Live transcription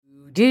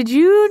Did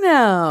you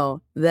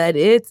know that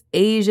it's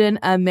Asian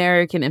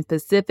American and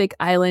Pacific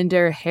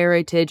Islander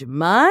Heritage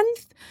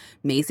Month?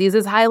 Macy's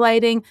is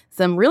highlighting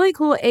some really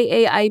cool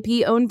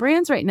AAIP-owned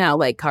brands right now,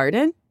 like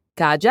Cardin,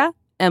 Kaja,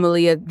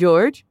 Emilia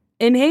George,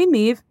 and Hey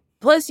Meave.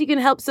 Plus, you can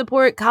help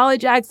support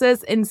college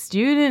access and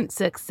student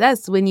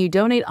success when you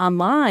donate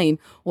online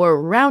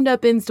or round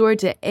up in store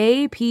to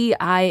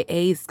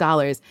APIA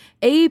Scholars.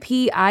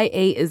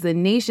 APIA is the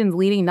nation's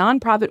leading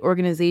nonprofit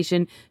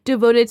organization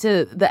devoted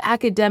to the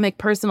academic,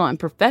 personal, and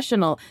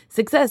professional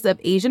success of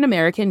Asian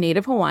American,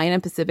 Native Hawaiian,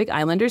 and Pacific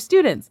Islander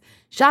students.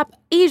 Shop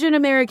Asian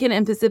American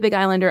and Pacific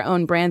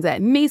Islander-owned brands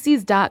at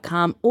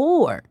Macy's.com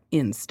or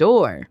in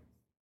store.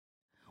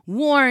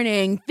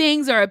 Warning,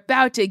 things are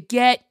about to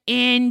get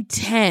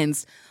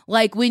intense.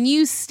 Like when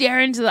you stare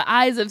into the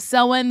eyes of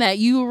someone that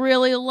you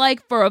really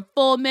like for a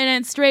full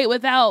minute straight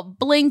without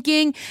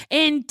blinking.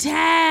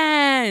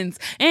 Intense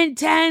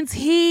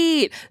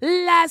heat,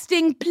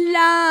 lasting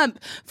plump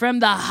from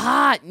the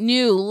hot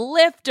new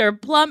Lifter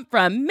Plump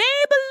from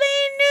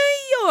Maybelline,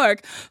 New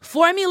York.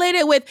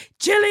 Formulated with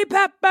chili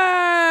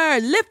pepper,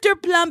 Lifter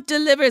Plump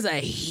delivers a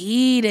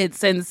heated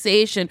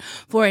sensation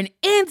for an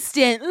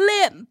instant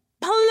lip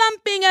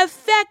plumping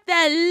effect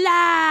that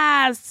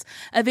lasts.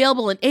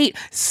 Available in 8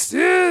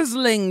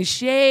 sizzling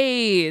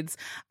shades.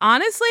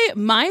 Honestly,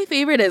 my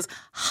favorite is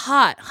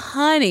Hot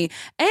Honey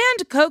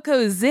and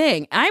Cocoa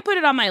Zing. I put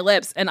it on my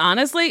lips, and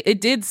honestly,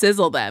 it did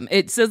sizzle them.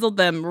 It sizzled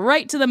them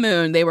right to the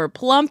moon. They were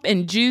plump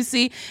and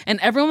juicy, and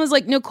everyone was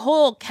like,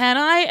 Nicole, can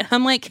I? And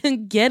I'm like,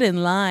 get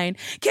in line.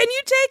 Can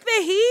you take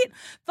the heat?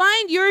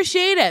 Find your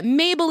shade at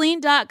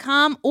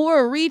Maybelline.com or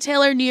a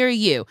retailer near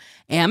you.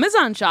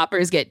 Amazon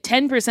shoppers get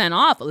 10%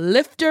 off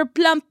Lifter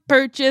Plump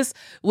purchase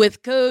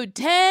with code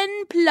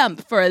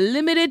 10PLUMP for a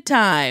limited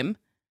time.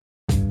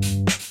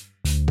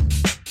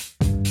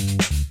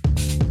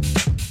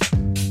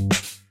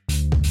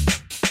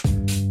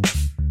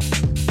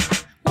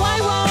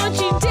 Why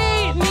won't you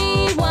date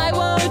me? Why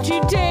won't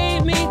you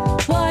date me?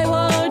 Why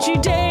won't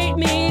you date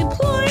me?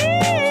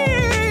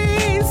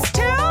 Please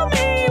tell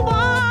me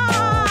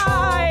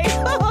why.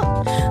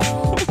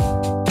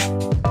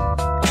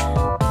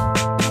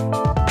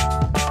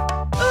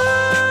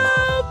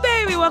 Oh,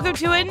 baby, welcome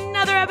to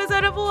another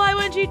episode of Why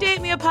Won't You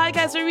Date Me, a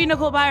podcast where me,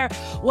 Nicole Byer,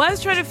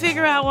 was trying to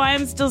figure out why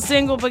I'm still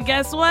single, but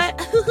guess what?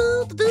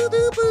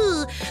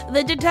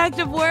 The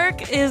detective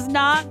work is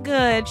not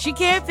good. She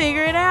can't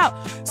figure it out.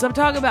 So I'm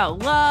talking about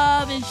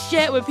love and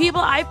shit with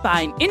people I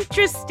find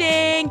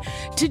interesting.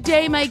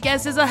 Today, my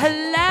guest is a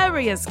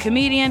hilarious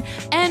comedian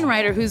and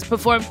writer who's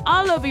performed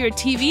all over your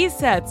TV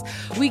sets.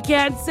 We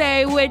can't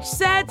say which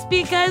sets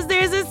because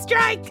there's a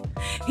strike.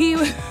 He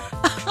was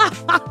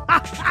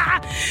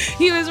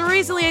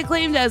recently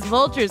acclaimed as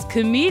Vulture's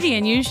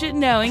comedian you should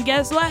know. And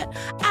guess what?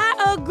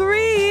 I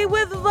agree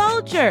with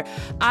Vulture.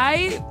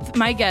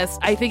 My guest,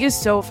 I think is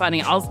so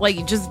funny. I'll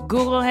just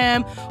Google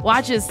him,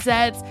 watch his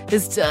sets.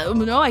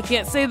 No, I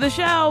can't say the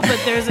show, but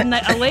there's a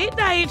late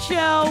night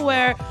show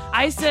where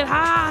I said,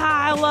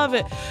 ha, I love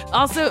it.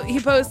 Also, he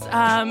posts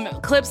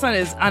clips on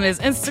his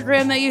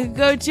Instagram that you can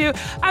go to.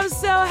 I'm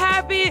so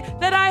happy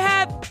that I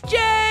have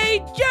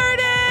Jurden.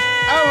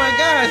 Oh my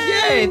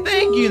gosh, yay.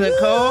 Thank you, Nicole.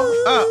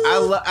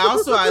 Oh,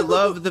 I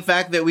love the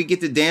fact that we get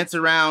to dance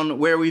around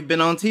where we've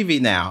been on TV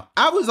now.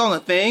 I was on a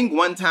thing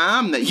one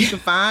time that you can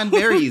find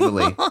very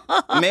easily.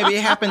 Maybe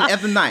it happened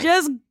at the night.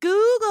 Just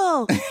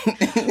Google.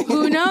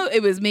 Who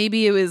knows?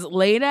 Maybe it was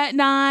late at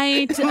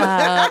night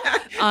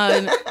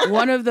on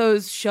one of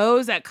those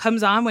shows that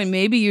comes on when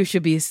maybe you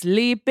should be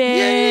sleeping.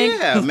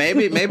 Yeah.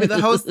 Maybe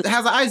the host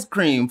has an ice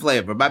cream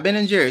flavor by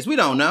Ben & Jerry's. We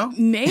don't know.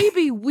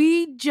 Maybe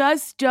we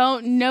just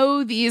don't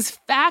know these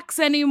facts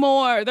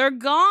anymore. They're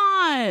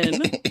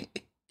gone.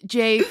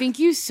 Jay, thank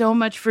you so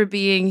much for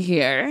being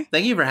here.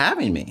 Thank you for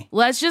having me.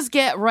 Let's just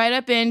get right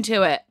up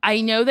into it.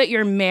 I know that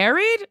you're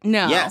married.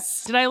 No.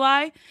 Yes. Did I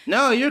lie?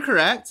 No, you're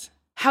correct.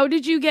 How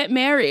did you get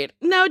married?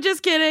 No,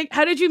 just kidding.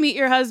 How did you meet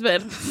your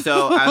husband?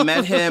 So I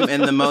met him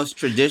in the most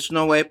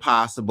traditional way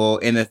possible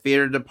in the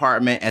theater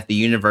department at the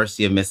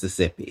University of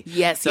Mississippi.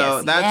 Yes,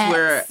 so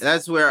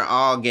that's where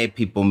all gay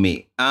people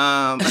meet.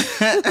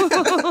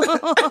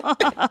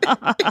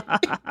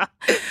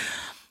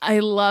 I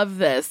love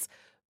this.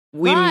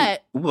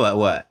 What?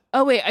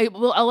 Oh, wait.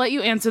 I'll let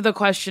you answer the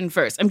question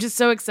first. I'm just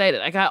so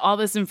excited. I got all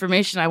this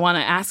information I want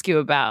to ask you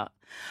about.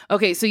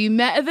 Okay, so you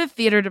met at the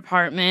theater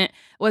department.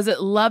 Was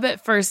it love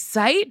at first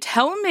sight?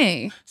 Tell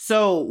me.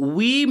 So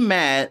we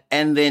met,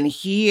 and then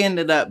he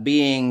ended up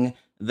being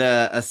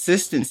the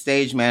assistant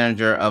stage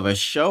manager of a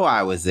show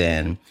I was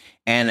in.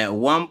 And at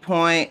one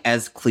point,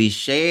 as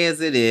cliche as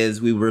it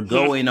is, we were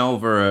going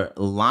over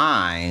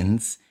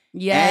lines.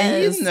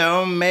 Yes.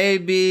 And,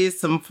 maybe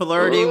some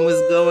flirting was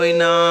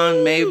going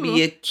on.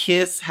 Maybe a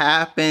kiss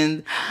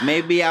happened.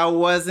 Maybe I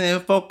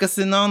wasn't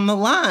focusing on the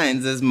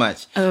lines as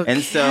much. Okay.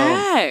 And so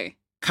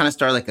kind of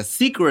started like a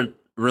secret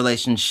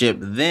relationship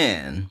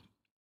then.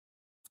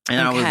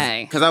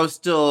 And because I was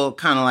still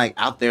kind of like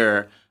out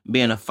there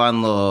being a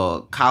fun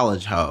little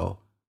college hoe.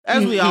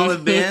 As we all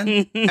have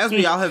been. As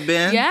we all have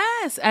been.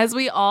 Yes, as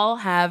we all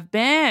have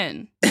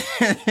been.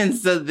 And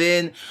so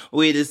then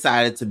we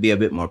decided to be a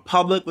bit more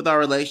public with our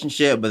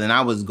relationship. But then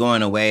I was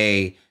going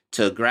away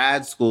to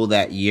grad school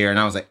that year. And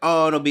I was like,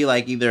 oh, it'll be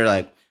like either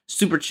like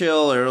super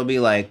chill or it'll be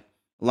like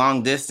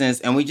long distance.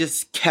 And we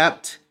just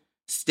kept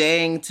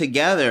staying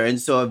together. And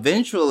so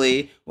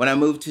eventually when I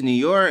moved to New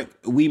York,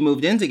 we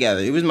moved in together.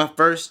 It was my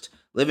first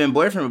living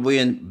boyfriend.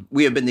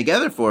 We had been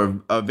together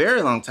for a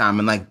very long time.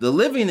 And like the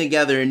living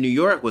together in New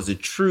York was a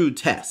true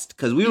test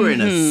because we were in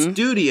a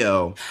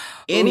studio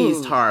in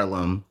East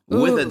Harlem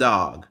with a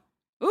dog.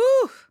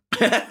 Ooh.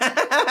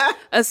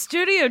 A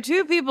studio,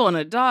 2 people and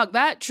a dog.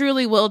 That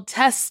truly will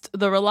test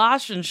the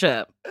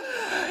relationship.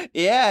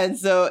 Yeah, and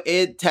so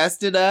it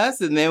tested us,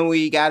 and then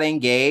we got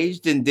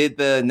engaged and did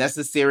the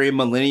necessary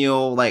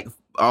millennial, like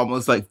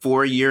almost like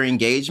 4-year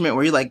engagement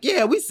where you're like,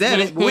 yeah, we said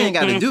it, but we ain't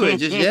got to do it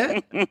just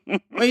yet.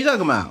 What are you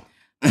talking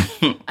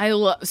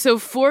about? So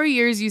 4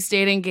 years you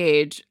stayed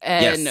engaged,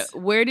 and Yes.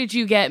 Where did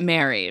you get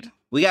married?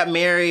 We got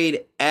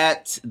married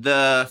at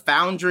the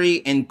Foundry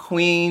in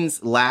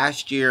Queens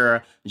last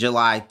year,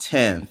 July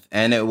 10th.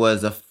 And it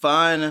was a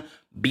fun,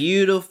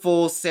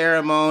 beautiful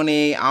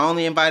ceremony. I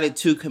only invited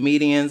 2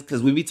 comedians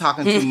because we be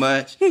talking too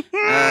much.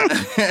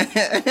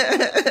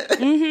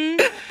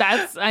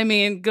 That's,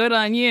 good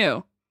on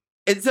you.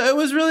 And so it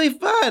was really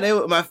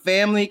fun. My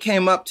family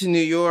came up to New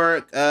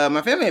York.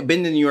 My family had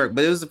been to New York,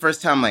 but it was the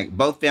first time like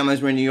both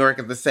families were in New York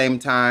at the same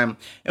time.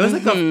 It was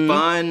like a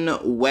fun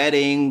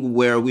wedding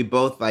where we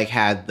both like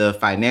had the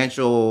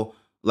financial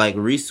like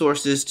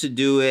resources to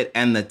do it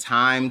and the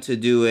time to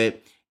do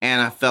it. And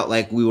I felt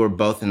like we were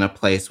both in a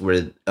place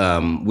where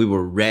we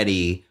were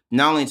ready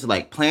not only to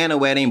like plan a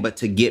wedding, but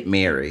to get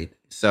married.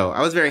 So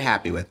I was very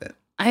happy with it.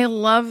 I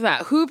love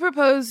that. Who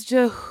proposed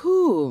to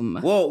whom?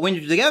 Well, when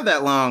you're together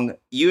that long,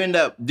 you end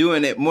up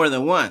doing it more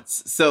than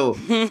once. So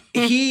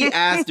he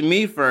asked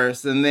me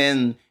first, and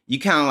then you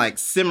kind of like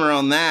simmer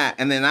on that.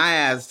 And then I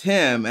asked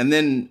him. And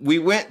then we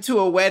went to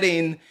a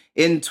wedding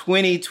in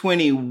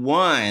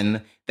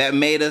 2021 that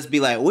made us be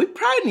like, we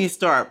probably need to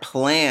start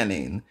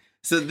planning.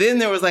 So then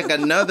there was like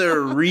another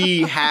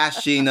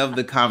rehashing of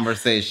the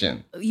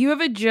conversation. You have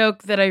a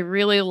joke that I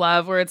really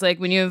love where it's like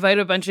when you invite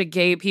a bunch of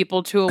gay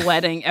people to a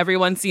wedding,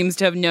 everyone seems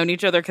to have known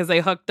each other because they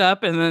hooked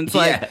up. And then it's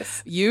like,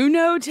 Yes. you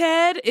know,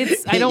 Ted,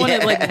 I don't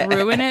want to like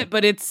ruin it,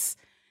 but it's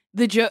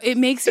the joke. It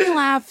makes me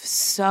laugh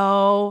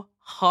so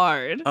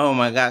hard. Oh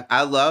my God.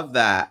 I love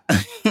that.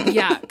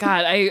 Yeah,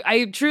 God,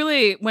 I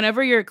truly,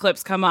 whenever your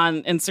clips come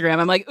on Instagram,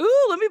 I'm like,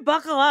 ooh, let me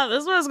buckle up.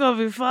 This one's going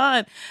to be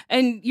fun.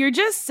 And you're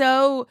just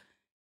so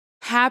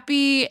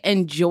happy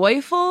and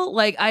joyful.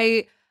 Like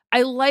I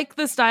like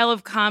the style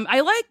of I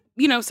like,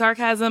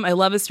 sarcasm. I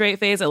love a straight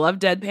face. I love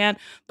deadpan,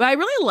 but I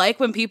really like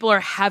when people are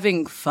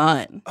having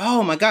fun.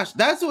 Oh my gosh.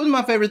 That's one of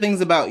my favorite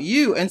things about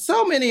you. And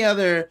so many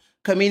other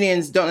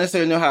comedians don't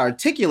necessarily know how to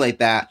articulate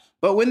that.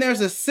 But when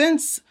there's a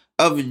sense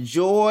of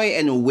joy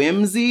and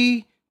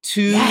whimsy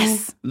to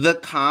the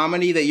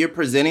comedy that you're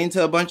presenting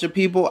to a bunch of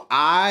people,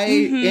 I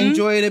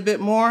enjoy it a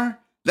bit more.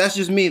 That's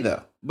just me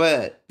though.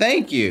 But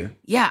thank you.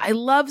 Yeah, I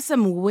love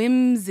some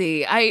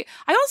whimsy. I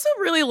also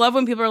really love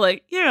when people are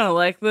like, you're going to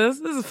like this.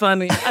 This is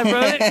funny. I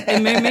wrote it.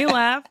 It made me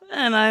laugh.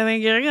 And I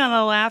think you're going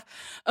to laugh.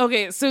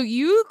 Okay, so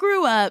you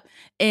grew up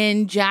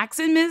in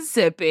Jackson,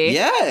 Mississippi.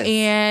 Yes.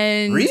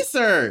 And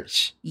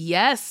research.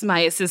 Yes, my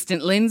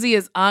assistant Lindsay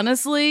is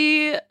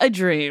honestly a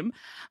dream.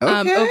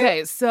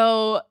 Okay,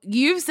 so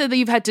you've said that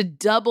you've had to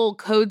double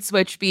code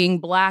switch being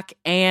Black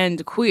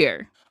and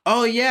queer.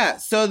 Oh, yeah.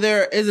 So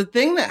there is a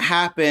thing that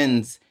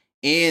happens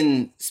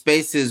in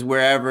spaces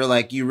wherever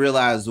like you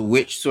realize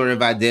which sort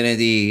of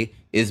identity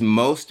is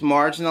most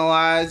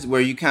marginalized, where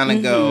you kind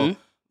of go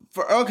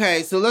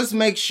so let's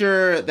make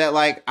sure that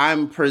like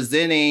I'm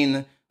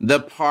presenting the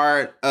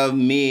part of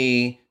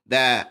me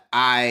that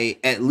I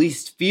at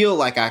least feel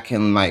like I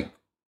can like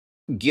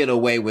get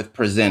away with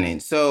presenting.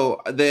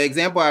 So the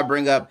example I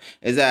bring up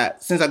is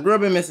that since I grew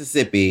up in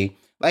Mississippi,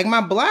 like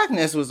my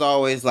Blackness was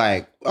always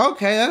like,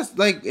 okay, that's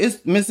like,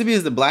 Mississippi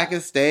is the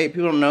blackest state.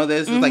 People don't know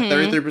this. It's like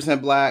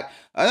 33% Black.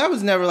 That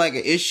was never like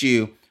an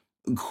issue.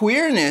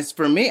 Queerness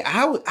for me,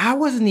 I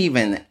wasn't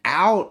even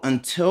out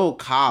until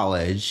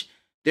college.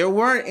 There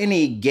weren't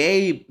any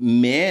gay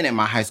men at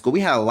my high school. We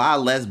had a lot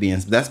of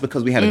lesbians, but that's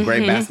because we had a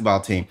great basketball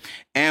team.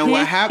 And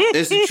what happened,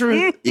 it's the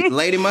truth,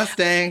 Lady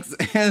Mustangs.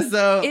 And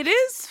so it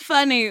is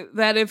funny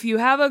that if you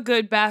have a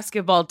good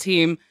basketball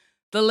team,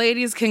 the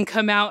ladies can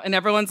come out and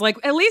everyone's like,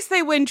 at least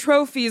they win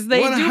trophies.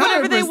 They 100%. Do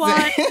whatever they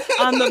want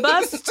on the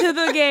bus to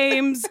the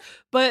games,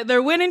 but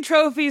they're winning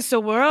trophies, so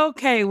we're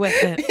okay with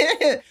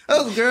it.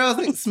 Those girls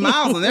like,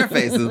 smiles on their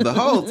faces the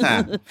whole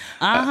time.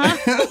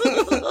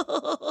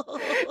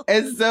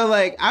 And so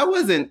like I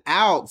wasn't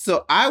out.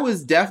 So I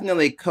was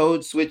definitely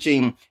code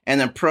switching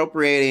and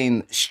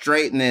appropriating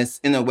straightness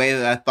in a way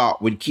that I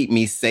thought would keep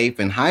me safe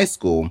in high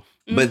school.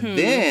 But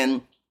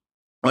then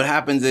what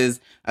happens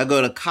is I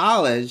go to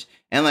college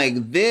and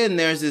like then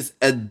there's this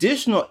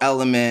additional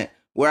element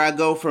where I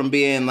go from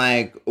being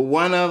like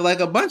one of like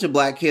a bunch of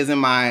black kids in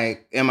my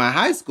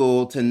high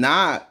school to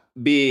not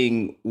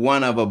being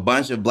one of a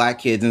bunch of black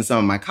kids in some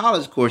of my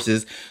college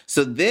courses.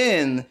 So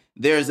then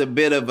there's a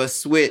bit of a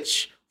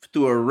switch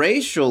through a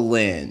racial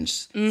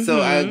lens.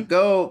 So I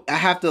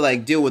have to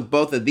like deal with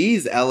both of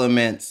these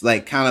elements,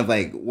 like kind of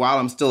like while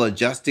I'm still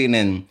adjusting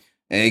and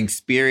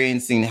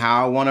experiencing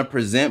how I want to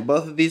present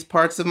both of these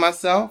parts of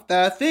myself,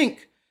 that I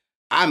think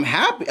I'm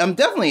happy. I'm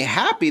definitely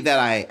happy that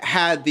I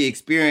had the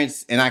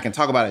experience and I can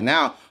talk about it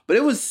now, but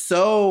it was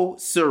so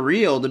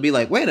surreal to be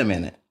like, wait a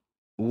minute.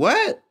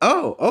 What?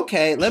 Oh,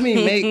 okay. Let me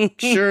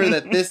make sure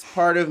that this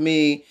part of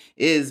me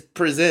is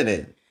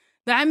presented.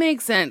 That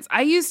makes sense.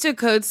 I used to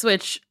code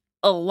switch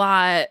a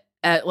lot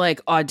at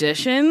like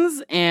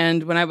auditions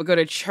and when I would go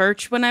to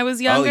church when I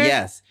was younger. Oh,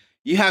 yes.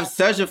 You have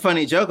such a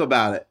funny joke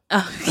about it.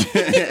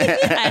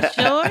 I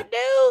sure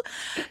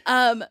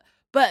do.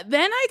 But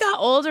then I got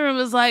older and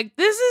was like,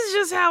 this is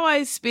just how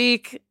I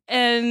speak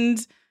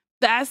and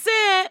that's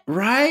it.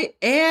 Right.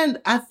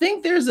 And I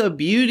think there's a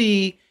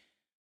beauty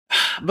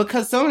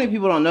because so many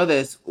people don't know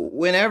this.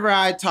 Whenever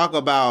I talk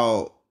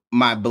about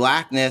my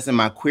blackness and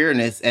my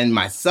queerness and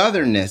my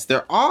southernness,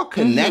 they're all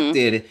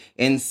connected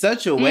in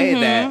such a way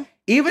that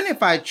even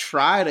if I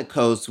try to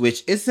code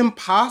switch, it's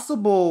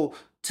impossible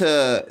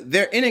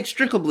they're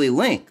inextricably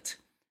linked.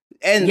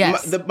 And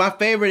my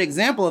favorite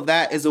example of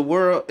that is a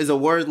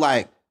word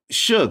like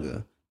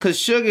sugar. Because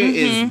sugar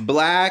is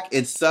black,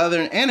 it's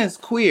southern, and it's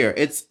queer.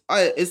 It's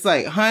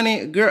like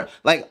honey, girl,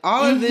 like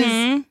all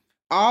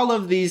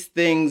of these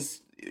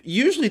things,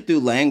 usually through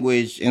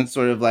language and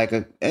sort of like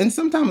and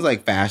sometimes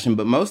like fashion,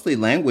 but mostly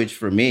language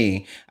for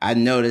me, I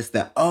noticed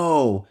that,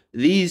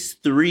 these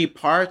three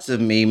parts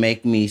of me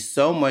make me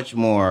so much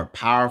more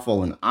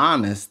powerful and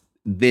honest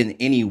than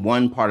any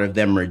one part of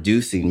them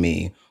reducing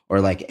me or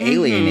like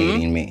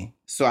alienating me.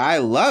 So I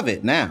love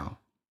it now.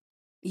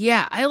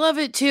 Yeah, I love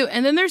it too.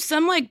 And then there's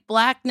some like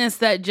blackness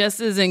that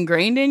just is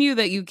ingrained in you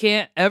that you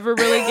can't ever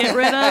really get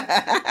rid of.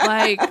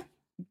 Like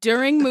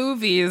during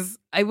movies,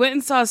 I went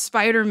and saw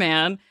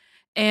Spider-Man.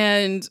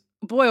 And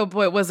boy, oh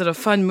boy, was it a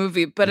fun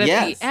movie. But at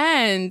the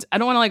end, I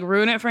don't want to like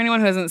ruin it for anyone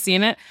who hasn't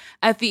seen it.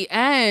 At the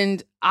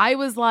end, I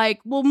was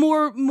like, well,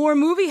 more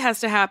movie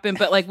has to happen.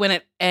 But like when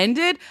it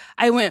ended,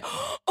 I went,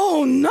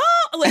 oh no.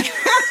 Like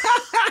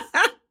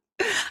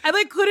I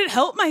like couldn't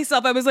help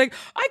myself. I was like,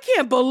 I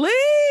can't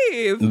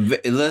believe.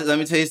 Let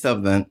me tell you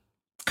something.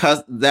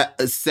 Cause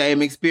that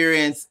same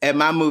experience at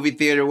my movie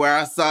theater where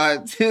I saw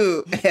it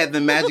too at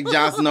the Magic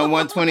Johnson on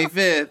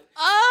 125th.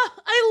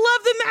 I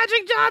love the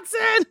Magic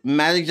Johnson.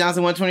 Magic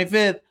Johnson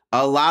 125th.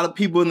 A lot of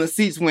people in the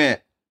seats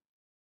went,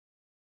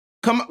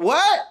 come on,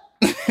 what?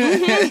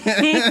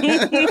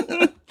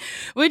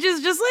 Which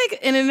is just like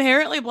an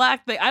inherently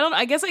black thing.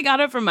 I guess I got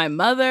it from my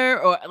mother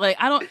or like,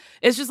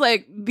 it's just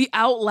like be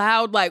out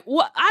loud. Like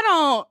what?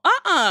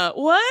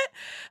 What?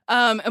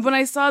 And when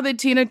I saw the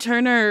Tina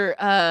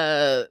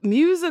Turner,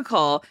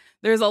 musical,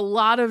 there's a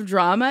lot of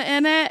drama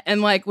in it.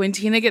 And like when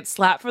Tina gets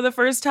slapped for the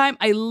first time,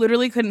 I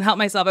literally couldn't help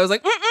myself. I was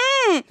like,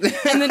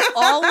 and then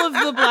all of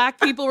the black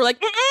people were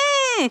like,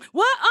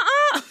 what?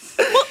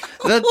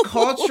 The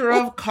culture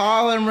of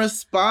call and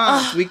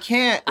response. We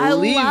can't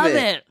leave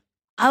it.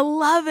 I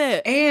love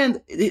it. And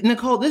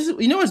Nicole,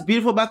 what's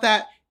beautiful about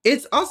that?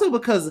 It's also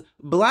because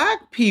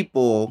black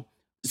people,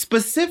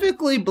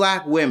 specifically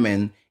black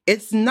women,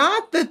 it's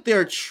not that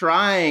they're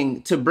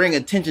trying to bring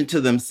attention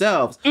to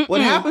themselves.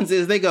 What happens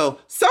is they go,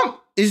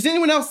 is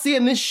anyone else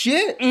seeing this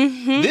shit?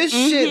 This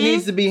shit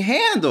needs to be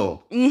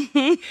handled.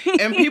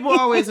 And people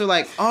always are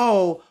like,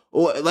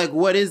 like,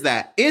 what is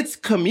that? It's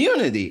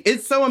community.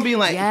 It's someone being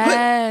like,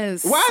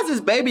 yes. Why is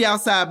this baby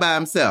outside by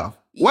himself?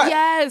 What?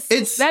 Yes.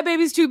 That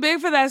baby's too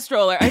big for that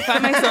stroller. I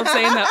find myself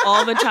saying that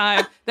all the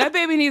time. That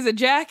baby needs a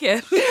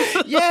jacket.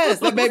 Yes,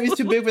 that baby's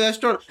too big for that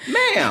stroller.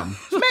 Ma'am,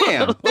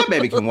 that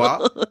baby can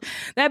walk.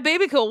 That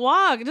baby can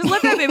walk. Just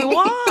let that baby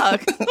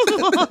walk.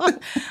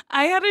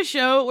 I had a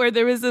show where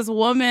there was this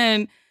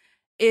woman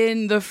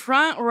in the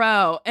front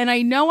row, and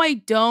I know I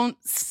don't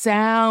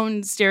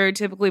sound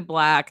stereotypically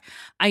black.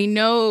 I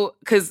know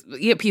because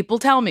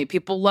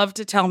people love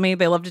to tell me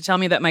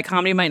that my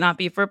comedy might not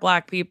be for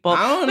black people.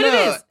 I don't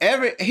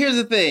know. Here's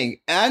the thing.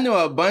 I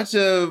know a bunch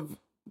of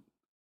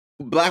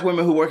black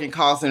women who work in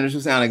call centers who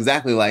sound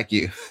exactly like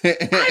you.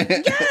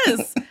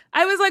 Yes.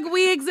 I was like,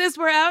 we exist,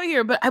 we're out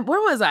here. But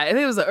where was I? I think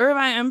it was the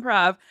Irvine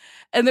Improv.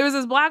 And there was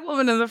this black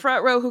woman in the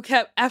front row who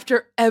kept,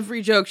 after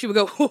every joke, she would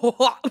go,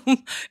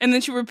 and then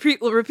she would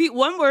repeat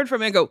one word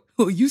from it and go,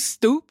 oh, you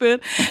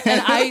stupid.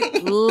 And I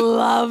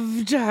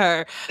loved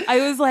her. I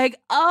was like,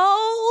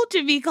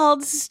 to be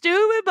called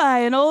stupid by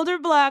an older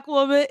black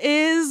woman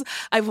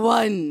I've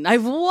won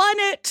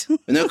it.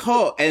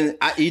 Nicole, and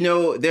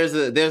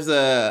there's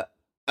an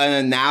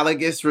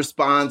analogous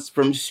response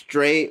from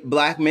straight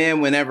black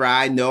men whenever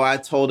I know I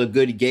told a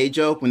good gay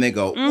joke, when they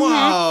go,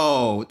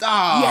 whoa,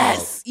 dog.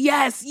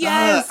 Yes.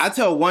 I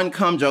tell one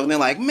cum joke and they're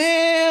like,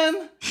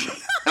 man.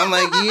 I'm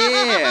like,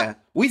 yeah,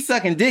 we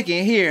sucking dick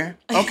in here,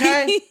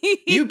 okay?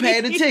 You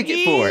paid a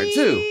ticket for it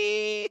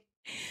too.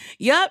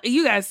 Yup,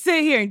 you guys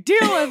sit here and deal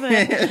with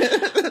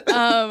it.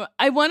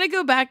 I want to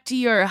go back to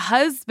your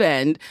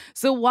husband.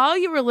 So while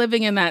you were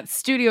living in that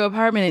studio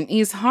apartment in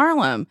East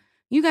Harlem,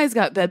 you guys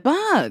got bed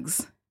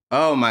bugs.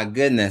 Oh my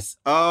goodness.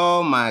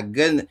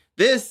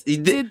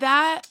 Did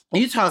that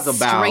you talk about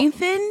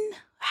strengthen?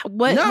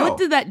 What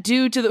did that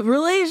do to the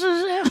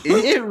relationship?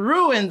 It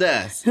ruined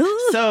us.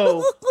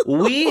 So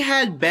we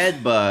had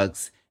bed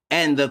bugs,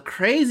 and the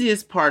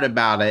craziest part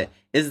about it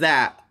is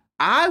that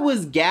I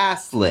was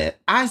gaslit.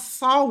 I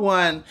saw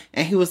one,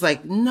 and he was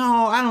like,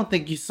 no, I don't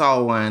think you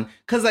saw one.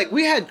 Because, like,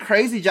 we had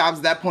crazy jobs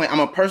at that point.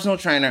 I'm a personal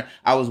trainer.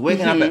 I was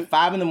waking up at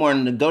 5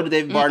 a.m. to go to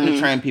David Barton to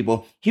train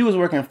people. He was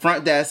working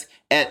front desk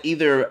at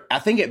I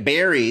think at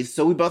Barry's.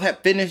 So we both had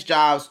fitness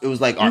jobs. It was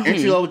like our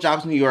entry-level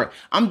jobs in New York.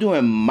 I'm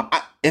doing,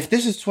 if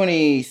this is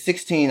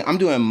 2016, I'm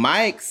doing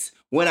mics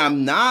when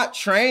I'm not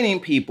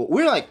training people.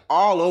 We're like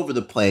all over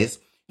the place,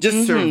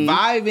 just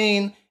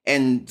surviving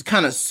and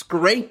kind of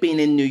scraping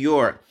in New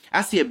York.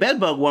 I see a bed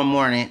bug one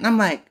morning, and I'm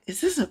like, is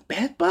this a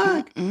bed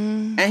bug?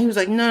 And he was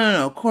like,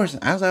 no, of course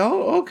not. I was like,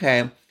 oh,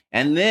 okay.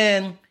 And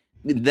then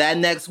that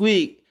next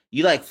week,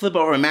 you like flip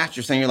over a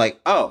mattress, and you're like,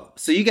 oh,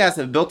 so you guys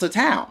have built a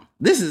town.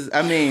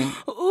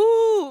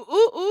 Ooh.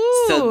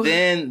 So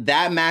then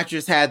that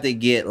mattress had to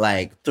get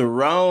like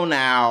thrown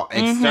out.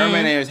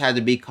 Exterminators had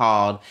to be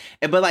called.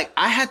 But like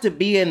I had to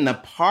be in the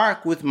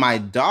park with my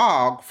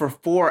dog for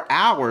 4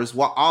 hours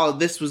while all of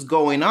this was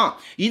going on.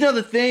 You know,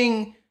 the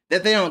thing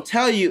that they don't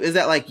tell you is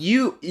that like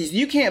you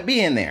can't be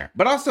in there,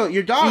 but also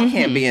your dog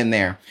can't be in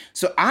there.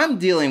 So I'm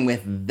dealing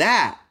with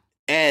that.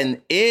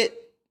 And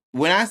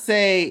when I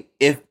say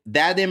if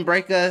that didn't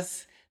break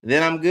us,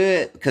 then I'm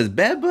good. Because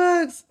bed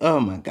bugs, oh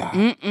my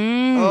God.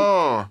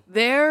 Oh.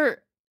 They're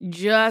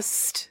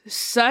just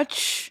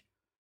such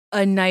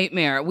a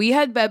nightmare. We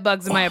had bed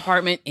bugs in my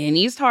apartment in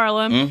East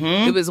Harlem.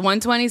 It was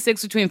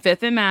 126 between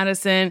 5th and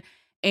Madison.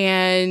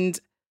 And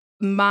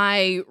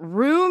my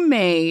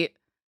roommate,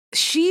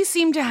 she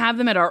seemed to have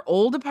them at our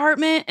old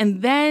apartment,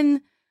 and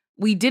then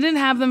we didn't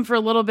have them for a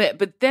little bit,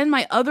 but then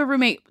my other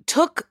roommate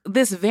took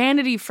this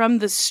vanity from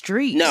the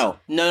street. No.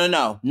 And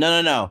I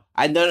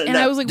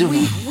was like,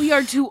 we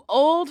are too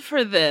old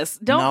for this.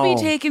 Don't be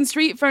taking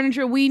street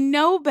furniture. We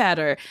know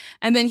better.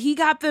 And then he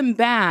got them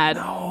bad.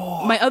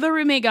 No. My other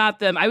roommate got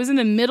them. I was in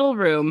the middle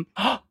room.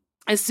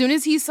 As soon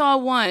as he saw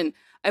one,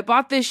 I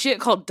bought this shit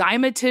called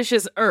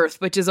diatomaceous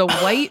earth, which is a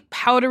white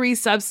powdery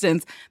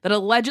substance that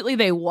allegedly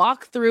they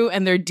walk through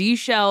and they're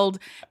deshelled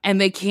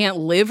and they can't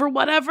live or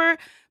whatever.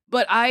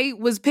 But I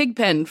was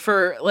pigpen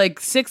for like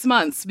 6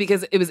 months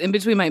because it was in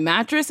between my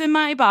mattress and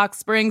my box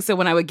spring. So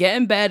when I would get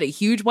in bed, a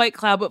huge white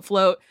cloud would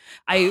float.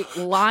 I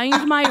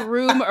lined my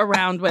room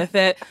around with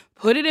it,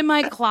 put it in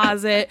my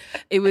closet.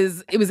 It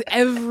was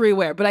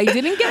everywhere, but I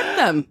didn't get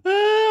them.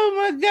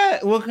 Oh my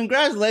God. Well,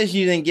 congratulations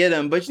you didn't get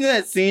them. But you know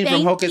that scene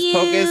from Hocus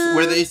Pocus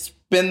where they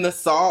spin the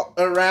salt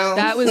around?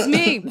 That was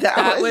me.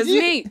 that was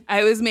me.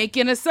 I was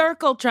making a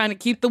circle trying to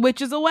keep the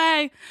witches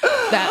away.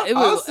 It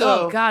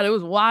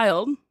was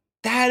wild.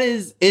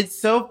 It's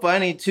so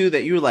funny too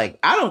that you were like,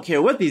 I don't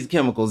care what these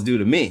chemicals do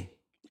to me.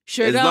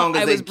 Sure don't.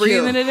 I was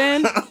breathing it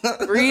in,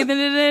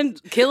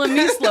 killing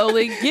me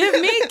slowly.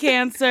 Give me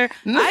cancer.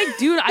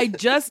 I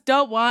just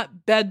don't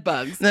want bed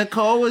bugs.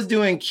 Nicole was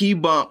doing key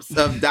bumps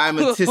of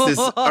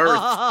diatomaceous earth.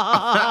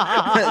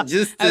 I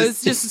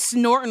was just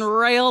snorting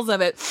rails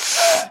of it.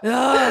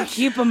 Oh,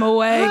 keep them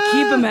away.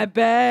 Keep them at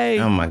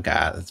bay. Oh my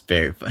God, that's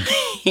very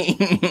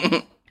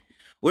funny.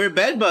 We're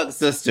bedbug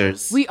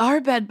sisters. We are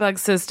bedbug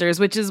sisters,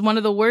 which is one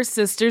of the worst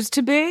sisters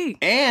to be.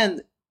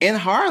 And in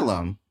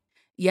Harlem.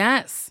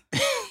 Yes.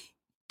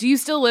 Do you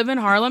still live in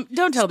Harlem?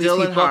 Don't tell these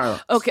people. Still in Harlem.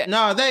 Okay.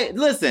 No,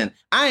 listen.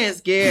 I ain't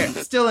scared.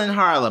 Still in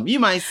Harlem.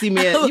 You might see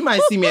me at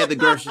the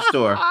grocery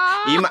store.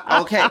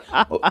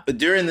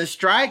 During the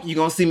strike, you're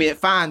gonna see me at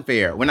Fine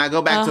Fair. When I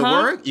go back to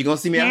work, you're gonna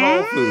see me at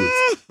Whole Foods.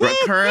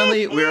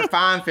 We're a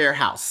Fine Fair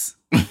house.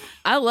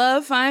 I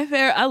love Fine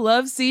Fair. I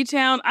love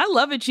Seatown. I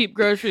love a cheap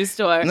grocery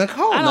store.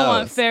 Nicole I don't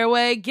want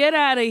Fairway. Get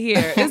out of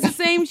here. It's the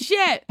same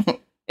shit.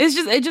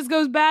 It just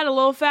goes bad a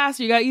little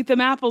faster. You gotta eat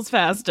them apples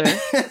faster.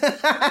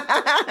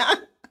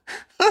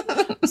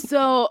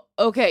 So,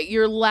 okay,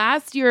 your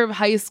last year of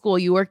high school,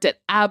 you worked at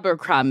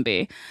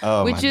Abercrombie,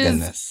 which is,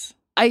 goodness.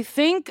 I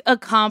think, a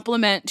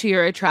compliment to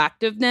your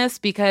attractiveness,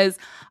 because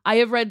I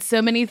have read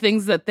so many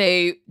things that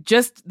they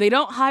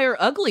don't hire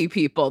ugly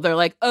people. They're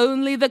like,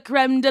 only the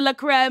creme de la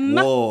creme.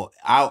 Whoa.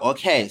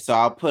 So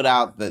I'll put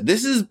out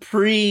this is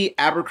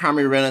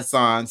pre-Abercrombie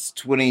Renaissance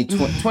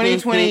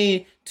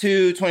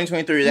 2022,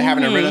 2023. They're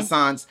having a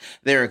renaissance.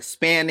 They're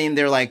expanding.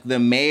 They're like the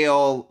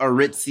male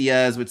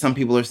Aritzias, which some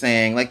people are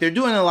saying. Like, they're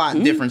doing a lot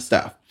of different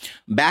stuff.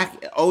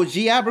 Back OG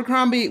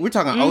Abercrombie, we're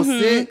talking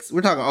 06,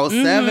 we're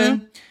talking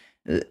 07.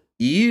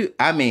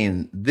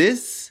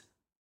 This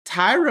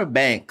Tyra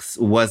Banks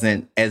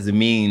wasn't as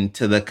mean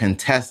to the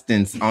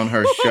contestants on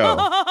her show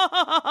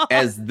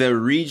as the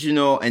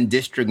regional and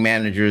district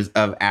managers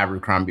of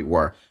Abercrombie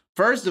were.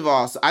 First of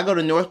all, so I go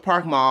to North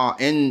Park Mall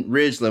in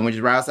Ridgeland, which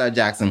is right outside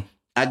Jackson.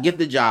 I get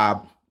the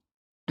job,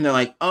 and they're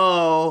like,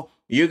 oh,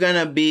 you're going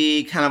to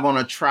be kind of on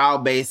a trial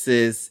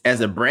basis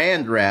as a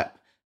brand rep,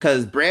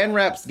 because brand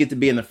reps get to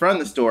be in the front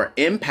of the store.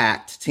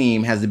 Impact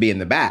team has to be in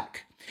the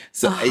back.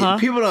 So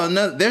people don't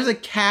know there's a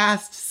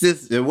caste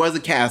system. There was a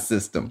caste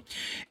system.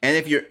 And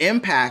if you're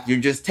Impact, you're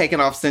just taking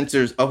off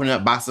sensors, opening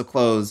up box of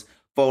clothes,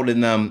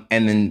 folding them,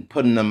 and then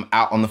putting them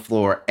out on the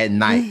floor at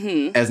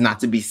night as not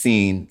to be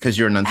seen because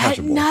you're an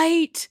untouchable. At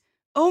night?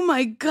 Oh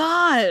my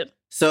God.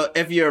 So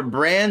if you're a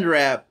brand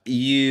rep,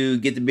 you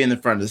get to be in the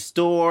front of the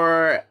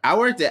store. I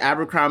worked at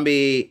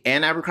Abercrombie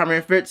and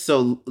Abercrombie & Fitch.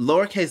 So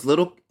lowercase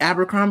little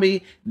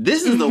Abercrombie,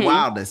 this is the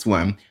wildest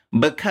one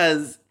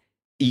because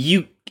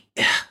you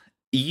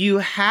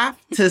have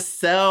to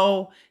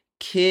sell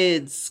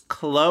kids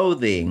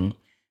clothing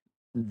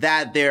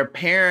that their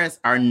parents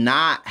are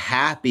not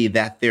happy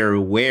that they're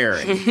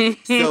wearing.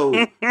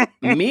 So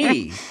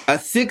me, a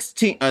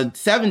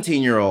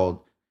 17-year-old,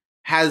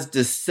 has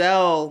to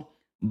sell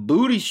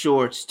booty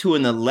shorts to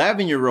an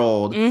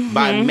 11-year-old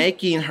by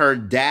making her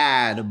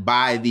dad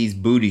buy these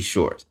booty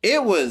shorts.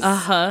 It was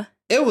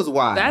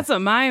wild. That's a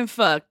mind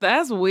fuck.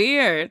 That's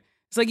weird.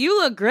 It's like, you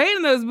look great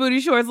in those booty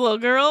shorts, little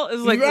girl.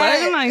 It's like, what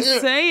am I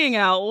saying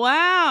out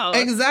loud?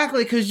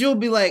 Exactly, because you'll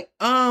be like,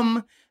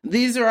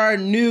 these are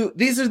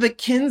the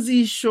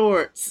Kinsey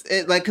shorts.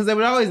 Because they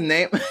would always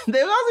name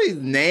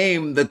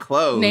the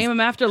clothes. Name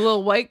them after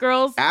little white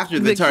girls. After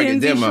the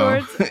Target Kinsey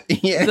demo. Shorts,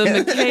 Yeah.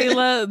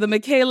 The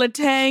Michaela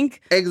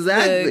tank.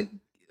 Exactly.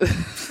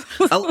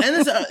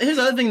 And here's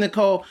the other thing,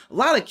 Nicole. A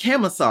lot of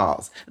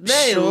camisoles.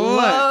 They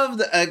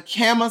loved a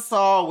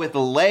camisole with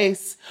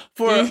lace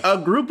for a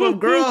group of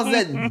girls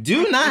that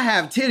do not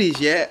have titties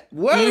yet.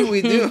 What do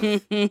we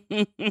do?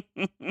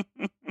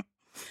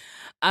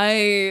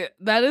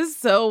 That is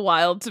so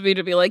wild to me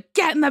to be like,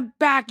 get in the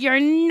back, you're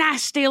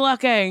nasty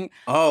looking.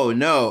 Oh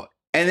no.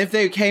 And if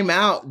they came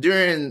out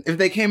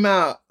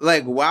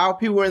like while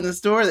people were in the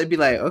store, they'd be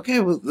like,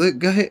 okay, well,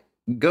 go ahead.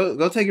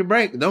 Go take a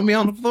break. Don't be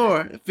on the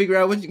floor. Figure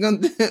out what you're gonna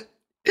do.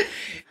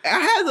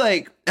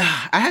 I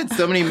had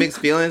so many mixed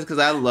feelings because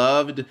I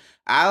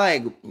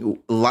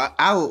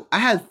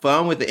had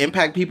fun with the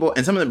Impact people,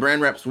 and some of the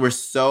brand reps were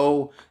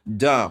so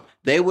dumb.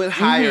 They would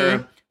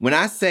hire, when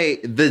I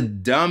say the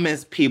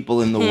dumbest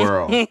people in the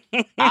world,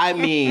 I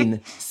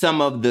mean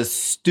some of the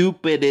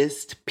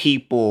stupidest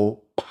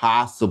people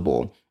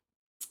possible.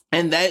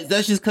 And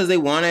that's just because they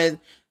wanted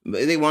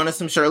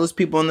some shirtless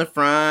people in the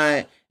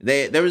front.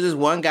 There was this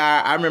one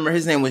guy, I remember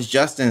his name was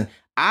Justin.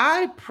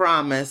 I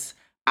promise,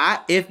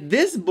 if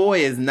this boy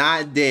is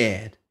not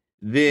dead,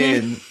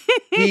 then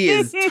he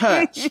is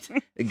touched.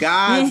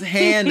 God's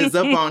hand is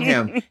up on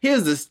him. And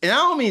I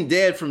don't mean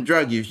dead from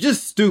drug use,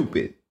 just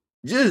stupid,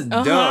 just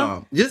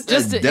dumb, just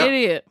an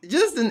idiot,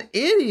 just an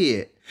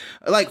idiot,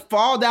 like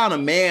fall down a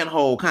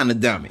manhole kind of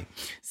dummy.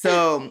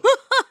 So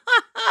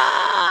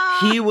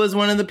he was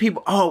one of the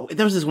people. Oh,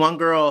 there was this one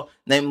girl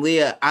named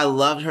Leah. I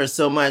loved her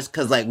so much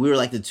because, like, we were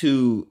like the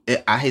two.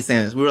 I hate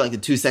saying this. We were like the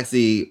two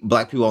sexy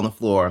black people on the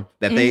floor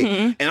that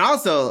they. And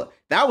also,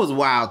 that was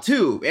wild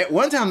too. At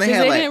one time, they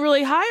didn't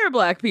really hire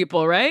black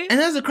people, right? And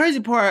that's the crazy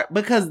part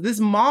because this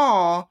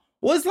mall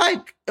was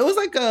like it was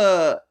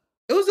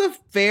a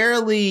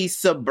fairly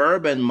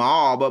suburban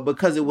mall, but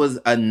because it was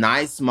a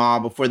nice mall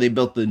before they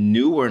built the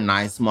newer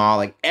nice mall,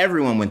 like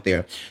everyone went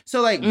there.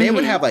 So like they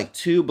would have like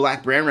two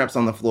black brand reps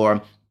on the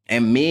floor,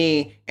 and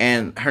me,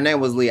 and her name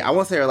was Leah. I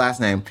won't say her last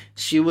name.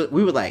 We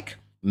would like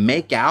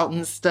make out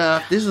and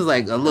stuff. This was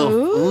like a little.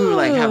 Ooh. We would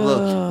like have a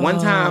little. One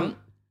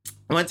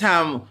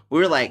time we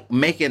were like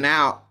making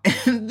out,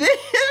 and then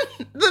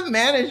the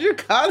manager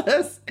caught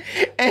us,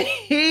 and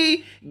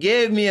he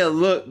gave me a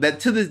look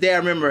that to this day I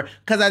remember,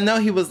 because I know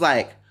he was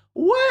like,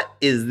 what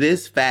is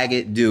this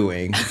faggot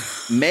doing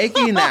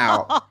making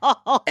out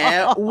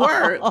at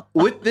work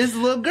with this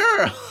little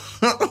girl?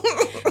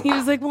 He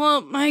was like,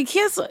 well, I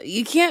guess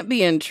you can't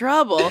be in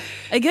trouble.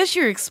 I guess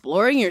you're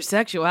exploring your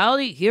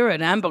sexuality here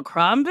at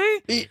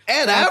Abercrombie?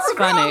 At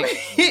Abercrombie?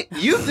 Funny.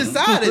 You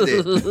decided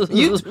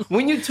it.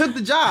 When you took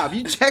the job,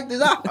 you checked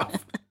it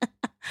off.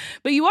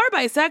 But you are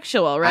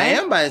bisexual, right? I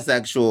am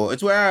bisexual.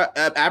 It's where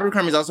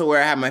Abercrombie is also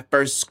where I had my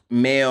first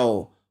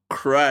male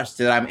crush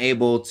that I'm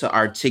able to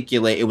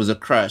articulate. It was a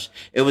crush.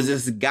 It was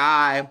this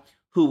guy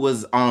who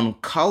was on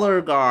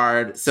color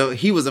guard. So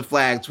he was a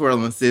flag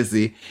twirling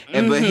sissy.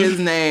 But his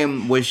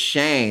name was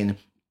Shane.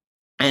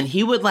 And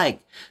he would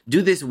like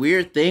do this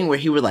weird thing where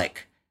he would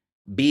like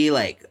be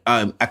like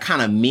a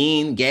kind of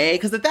mean gay.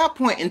 Because at that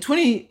point in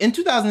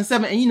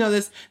 2007, and you know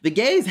this, the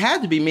gays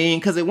had to be mean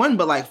because it wasn't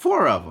but like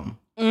 4 of them.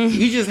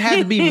 You just had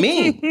to be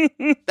mean.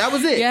 That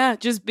was it. Yeah,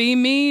 just be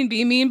mean.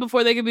 Be mean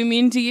before they could be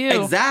mean to you.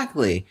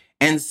 Exactly.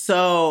 And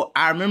so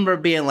I remember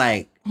being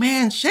like,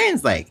 man,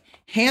 Shane's like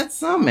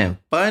handsome and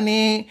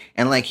funny.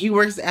 And like he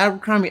works at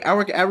Abercrombie. I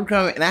work at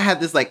Abercrombie. And I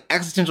had this like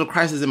existential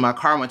crisis in my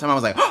car one time. I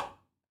was like, oh,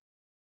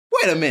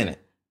 wait a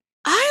minute.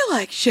 I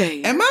like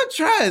Shane. Am I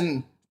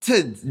trying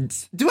to,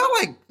 do I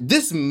like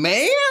this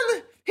man?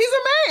 He's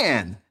a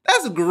man.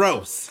 That's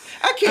gross.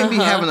 I can't be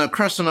having a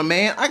crush on a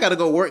man. I got to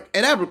go work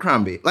at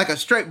Abercrombie like a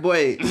straight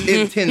boy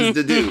intends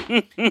to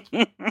do.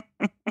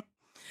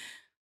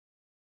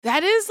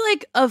 That is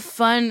like a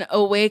fun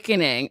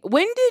awakening.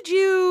 When did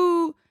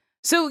you...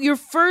 So your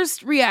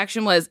first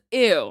reaction was,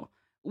 ew.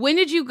 When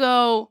did you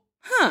go,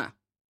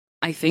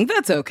 I think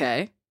that's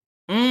okay?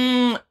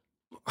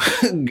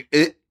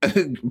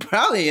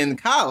 Probably in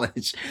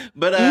college.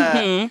 But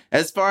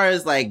as far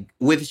as like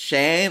with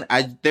Shane,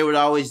 there would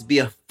always be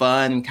a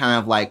fun kind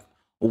of like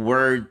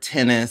word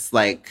tennis,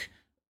 like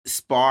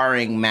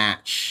sparring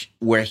match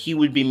where he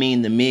would be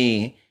mean to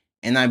me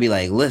and I'd be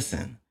like,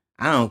 listen,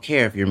 I don't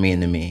care if you're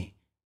mean to me.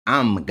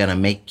 I'm gonna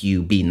make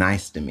you be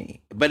nice to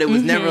me. But it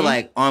was never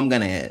like, oh, I'm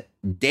gonna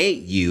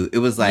date you. It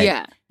was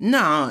like,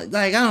 no,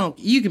 like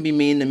you can be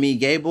mean to me,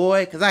 gay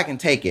boy, because I can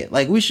take it.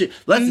 Like let's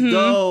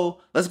go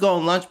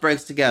on lunch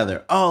breaks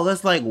together. Oh,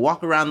 let's like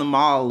walk around the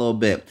mall a little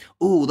bit.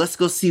 Ooh, let's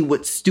go see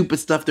what stupid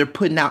stuff they're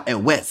putting out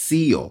at Wet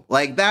Seal.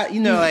 Like that,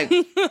 like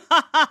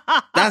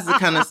that's the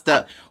kind of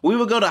stuff. We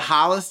would go to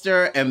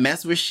Hollister and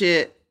mess with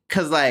shit.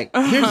 Cause like,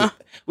 we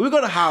would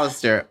go to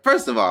Hollister.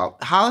 First of all,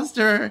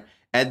 Hollister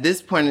at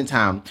this point in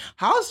time,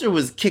 Hollister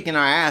was kicking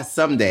our ass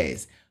some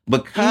days.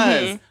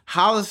 Because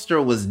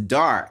Hollister was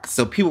dark,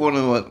 so people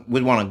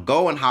would want to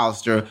go in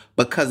Hollister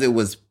because it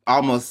was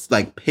almost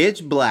like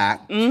pitch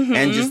black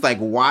and just like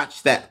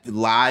watch that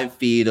live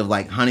feed of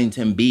like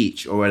Huntington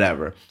Beach or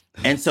whatever.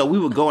 And so we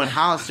would go in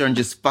Hollister and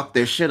just fuck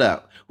their shit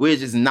up. We would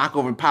just knock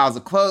over piles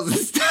of clothes and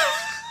stuff.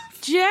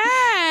 Jay!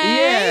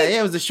 Yeah,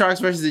 it was the Sharks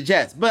versus the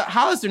Jets. But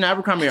Hollister and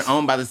Abercrombie are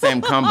owned by the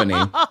same company.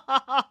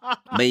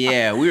 But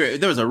yeah,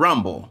 there was a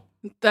rumble.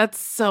 That's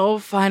so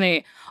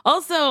funny.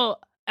 Also,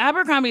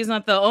 Abercrombie is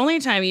not the only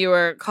time you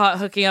were caught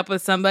hooking up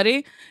with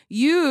somebody.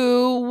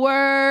 You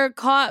were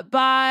caught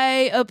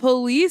by a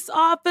police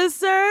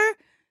officer.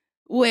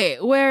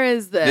 Wait, where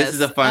is this? This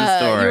is a fun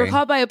story. You were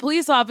caught by a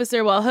police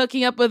officer while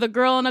hooking up with a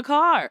girl in a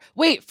car.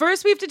 Wait,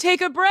 first we have to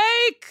take a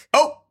break.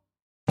 Oh!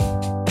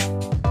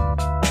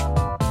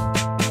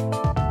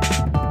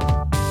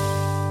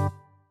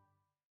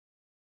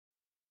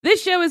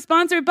 This show is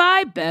sponsored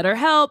by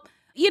BetterHelp.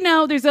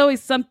 There's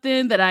always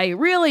something that I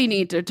really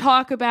need to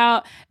talk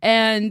about,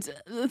 and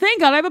thank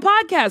God I have a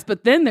podcast,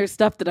 but then there's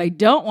stuff that I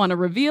don't want to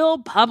reveal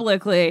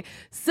publicly.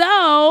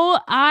 So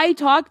I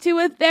talk to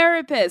a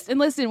therapist, and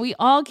listen, we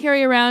all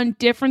carry around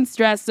different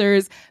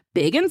stressors,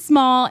 big and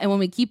small, and when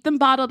we keep them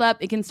bottled up,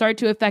 it can start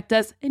to affect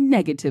us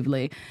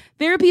negatively.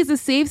 Therapy is a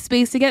safe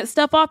space to get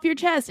stuff off your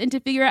chest and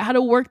to figure out how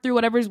to work through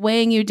whatever's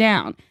weighing you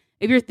down.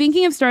 If you're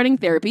thinking of starting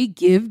therapy,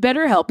 give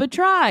BetterHelp a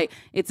try.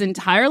 It's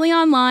entirely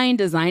online,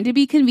 designed to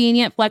be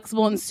convenient,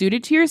 flexible, and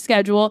suited to your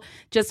schedule.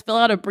 Just fill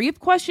out a brief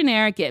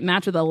questionnaire, get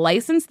matched with a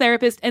licensed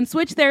therapist, and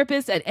switch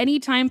therapists at any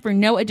time for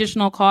no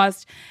additional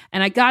cost.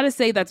 And I gotta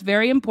say, that's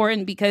very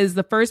important because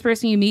the first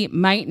person you meet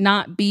might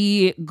not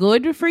be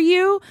good for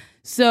you.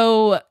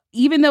 So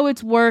even though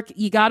it's work,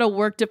 you gotta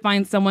work to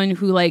find someone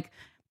who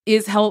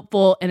is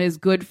helpful and is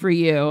good for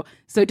you.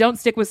 So don't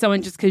stick with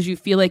someone just because you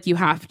feel like you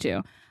have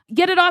to.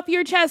 Get it off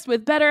your chest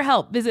with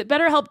BetterHelp. Visit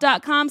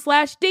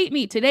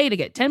BetterHelp.com/dateme today to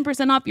get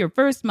 10% off your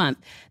first month.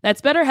 That's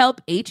BetterHelp,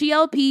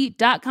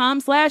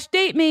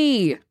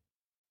 HELP.com/dateme.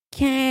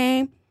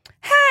 Okay.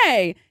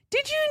 Hey,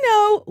 did you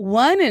know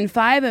 1 in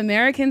 5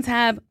 Americans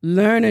have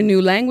learn a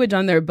new language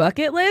on their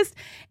bucket list?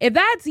 If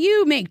that's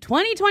you, make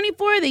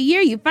 2024 the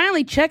year you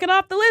finally check it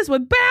off the list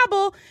with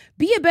Babbel.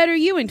 Be a better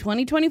you in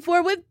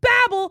 2024 with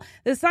Babbel,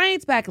 the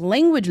science-backed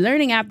language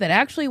learning app that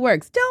actually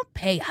works. Don't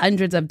pay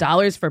hundreds of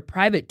dollars for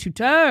private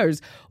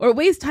tutors or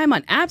waste time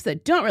on apps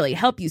that don't really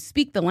help you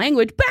speak the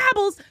language.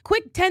 Babbel's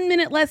quick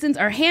 10-minute lessons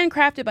are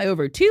handcrafted by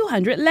over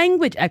 200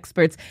 language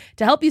experts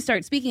to help you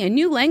start speaking a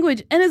new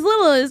language in as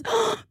little as 3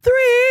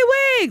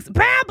 weeks.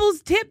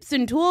 Babbel's tips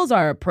and tools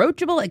are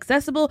approachable,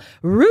 accessible,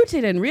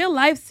 rooted in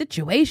real-life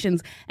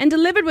situations, and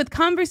delivered with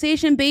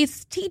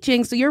conversation-based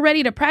teaching so you're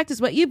ready to practice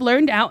what you've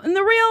learned out in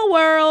the real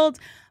world.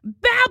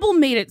 Babbel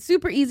made it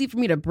super easy for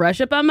me to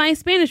brush up on my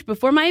Spanish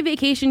before my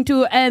vacation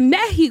to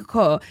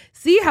Mexico.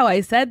 See how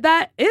I said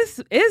that?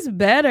 It's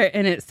better,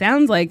 and it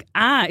sounds like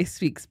I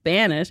speak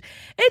Spanish.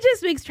 It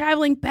just makes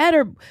traveling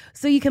better,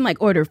 so you can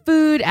order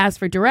food, ask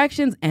for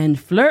directions, and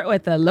flirt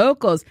with the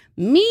locals.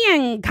 Me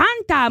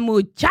encanta,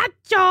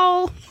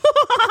 muchacho.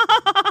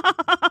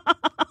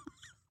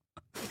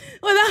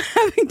 Without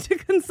having to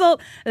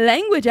consult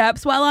language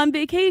apps while on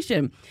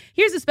vacation.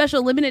 Here's a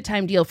special limited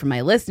time deal for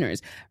my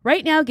listeners.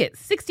 Right now, get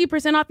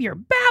 60% off your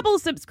Babbel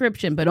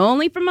subscription, but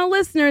only for my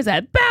listeners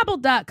at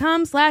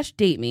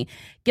Babbel.com/dateme.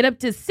 Get up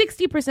to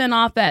 60%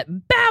 off at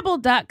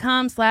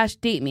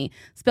Babbel.com/dateme.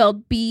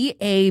 Spelled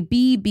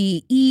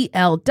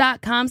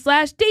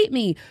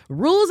BABBEL.com/dateme.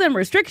 Rules and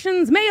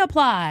restrictions may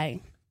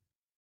apply.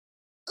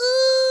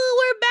 Ooh,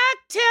 we're back.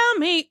 Tell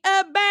me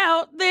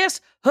about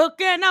this.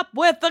 Hooking up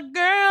with a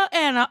girl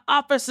and an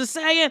officer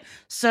saying,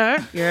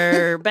 "Sir,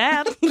 you're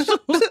bad."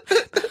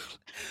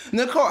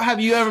 Nicole, have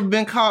you ever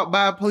been caught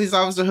by a police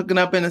officer hooking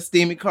up in a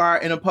steamy car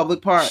in a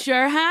public park?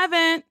 Sure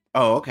haven't.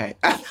 Oh, okay.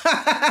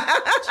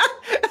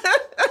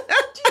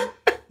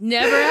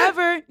 Never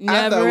ever. I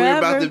Never thought we were ever.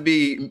 about to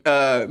be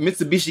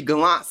Mitsubishi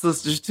Galant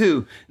sisters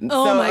too.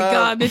 Oh my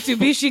God,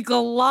 Mitsubishi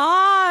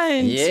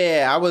Galant.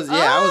 Yeah, I was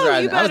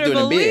riding. You I was better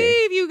doing it big.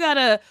 believe you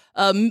got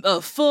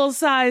a full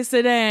size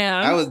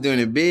sedan. I was doing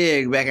it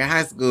big back in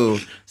high school.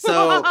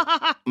 So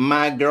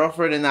my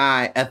girlfriend and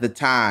I at the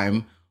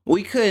time,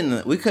 we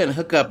couldn't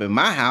hook up in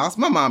my house.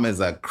 My mom is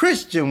a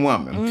Christian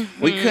woman.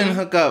 Mm-hmm. We couldn't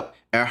hook up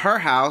at her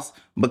house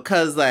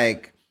because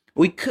like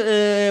we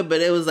could,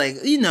 but it was like,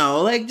 you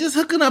know, like just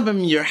hooking up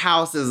in your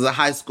house as a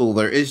high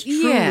schooler is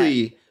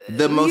truly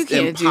the most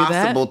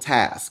impossible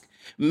task.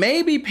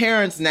 Maybe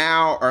parents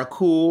now are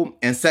cool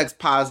and sex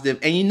positive,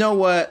 and you know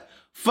what?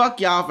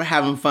 Fuck y'all for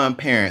having fun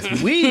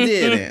parents. We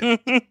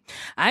didn't.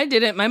 I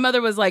didn't. My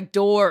mother was like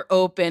door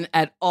open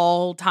at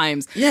all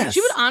times. Yes. She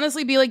would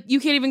honestly be like,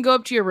 you can't even go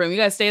up to your room. You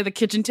got to stay at the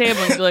kitchen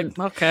table. And be like,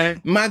 okay.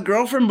 My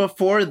girlfriend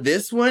before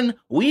this one,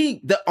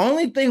 the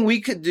only thing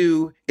we could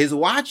do is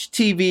watch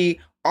TV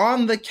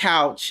on the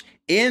couch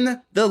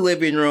in the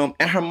living room,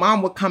 and her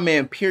mom would come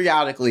in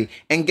periodically.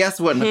 And guess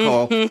what,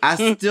 Nicole?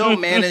 I still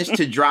managed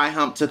to dry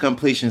hump to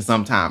completion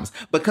sometimes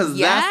because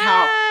that's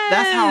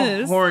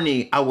how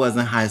horny I was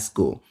in high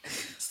school.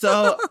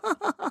 So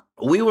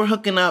we were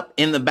hooking up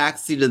in the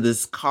backseat of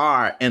this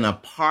car in a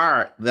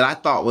park that I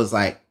thought was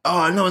like,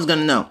 oh, no one's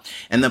gonna know.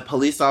 And the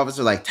police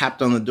officer like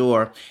tapped on the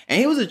door, and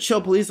he was a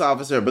chill police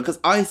officer because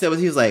all he said was,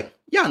 he was like,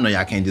 y'all know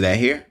y'all can't do that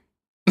here.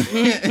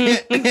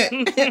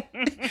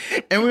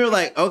 And we were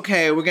like,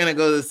 okay, we're gonna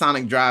go to the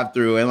Sonic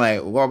drive-thru, and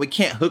like, well, we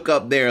can't hook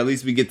up there. At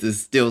least we get to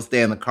still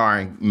stay in the car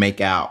and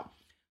make out.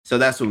 So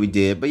that's what we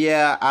did. But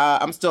yeah,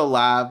 I'm still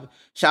alive.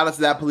 Shout out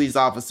to that police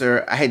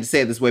officer. I hate to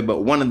say it this way,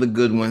 but one of the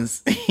good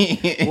ones.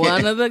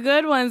 One of the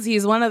good ones.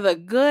 He's one of the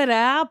good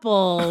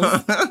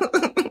apples.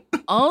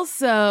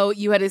 Also,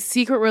 you had a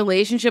secret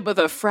relationship with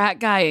a frat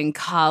guy in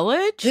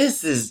college?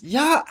 This is,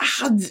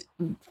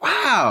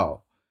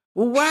 wow.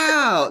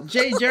 Wow,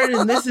 Jay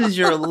Jurden, this is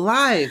your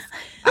life.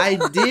 I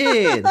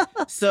did.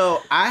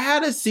 So I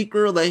had a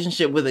secret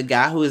relationship with a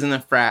guy who was in a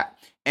frat,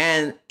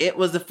 and it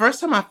was the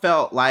first time I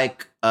felt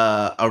like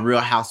a real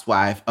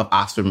housewife of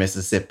Oxford,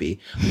 Mississippi,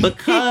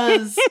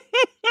 because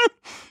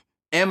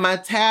and my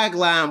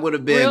tagline would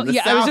have been,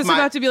 I was just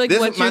about to be like,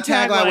 what's your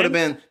tagline? My tagline would have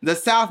been, the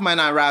South might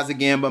not rise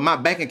again, but my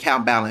bank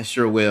account balance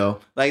sure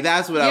will. Like,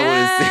 that's what I would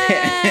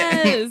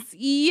have said.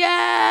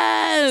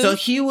 Yes. So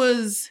he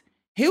was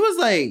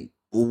like,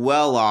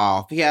 well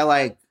off. He had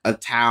like a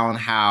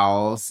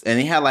townhouse, and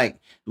he had like,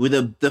 with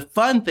the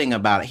fun thing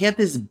about it, he had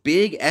this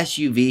big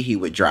SUV he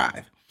would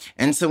drive.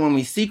 And so when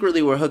we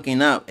secretly were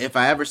hooking up, if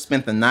I ever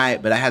spent the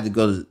night, but I had to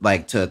go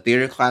to a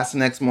theater class the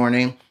next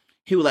morning,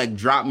 he would like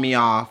drop me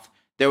off.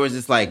 There was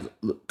this like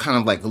kind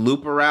of like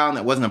loop around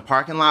that wasn't a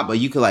parking lot, but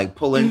you could like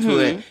pull into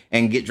it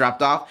and get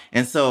dropped off.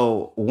 And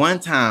so one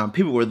time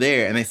people were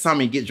there and they saw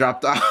me get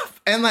dropped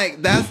off. And like,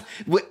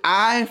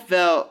 I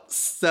felt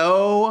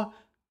so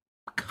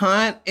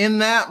cunt in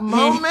that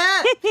moment.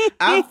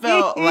 I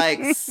felt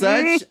like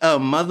such a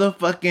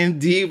motherfucking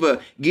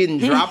diva getting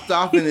dropped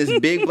off in this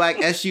big black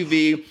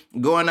SUV,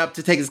 going up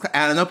to take his class.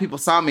 And I know people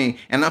saw me,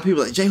 and now people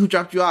were like, Jay, who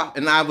dropped you off?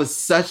 And I was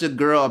such a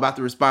girl about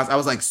the response. I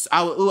was like,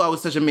 I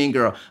was such a mean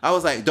girl. I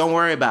was like, don't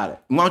worry about it.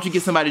 Why don't you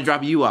get somebody to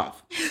drop you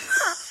off?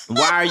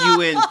 Why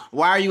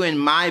are you in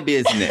my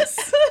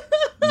business,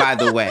 by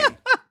the way?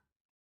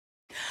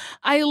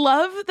 I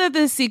love that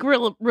the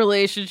secret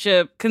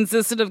relationship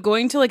consisted of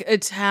going to like a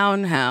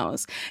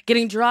townhouse,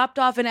 getting dropped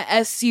off in an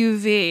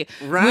SUV.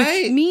 Right.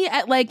 Which me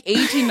at like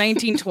 18,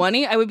 19,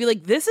 20, I would be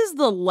like, this is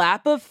the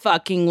lap of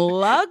fucking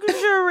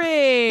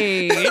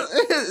luxury.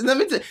 Let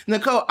me tell you,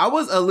 Nicole, I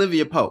was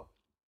Olivia Pope.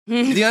 Do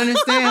you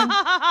understand?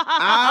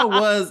 I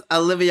was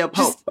Olivia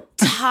Pope.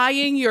 Just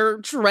tying your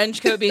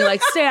trench coat, being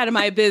like, stay out of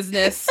my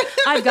business.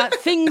 I've got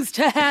things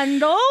to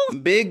handle.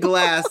 Big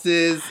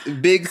glasses,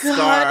 big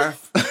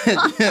scarf,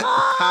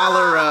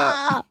 collar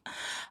up.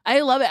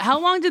 I love it. How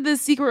long did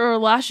this secret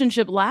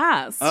relationship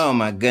last? Oh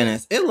my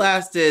goodness. It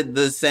lasted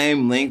the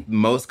same length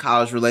most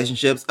college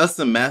relationships, a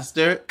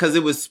semester, because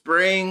it was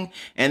spring,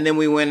 and then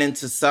we went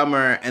into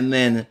summer, and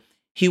then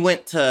he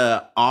went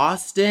to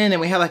Austin,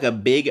 and we had like a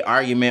big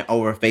argument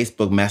over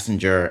Facebook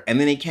Messenger. And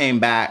then he came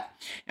back,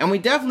 and we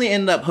definitely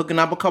ended up hooking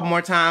up a couple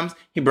more times.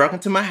 He broke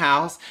into my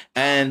house,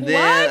 and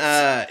then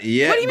What do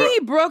you mean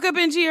he broke up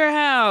into your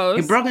house?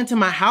 He broke into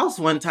my house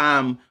one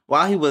time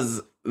while he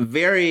was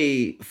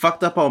very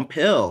fucked up on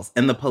pills,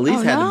 and the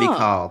police had to be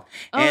called.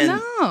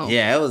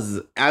 Yeah, it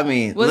was, I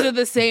mean, was it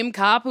the same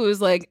cop who was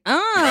like,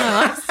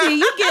 I see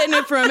you getting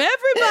it from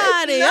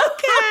everybody.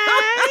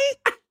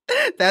 Okay.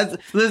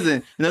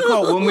 Listen,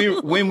 Nicole,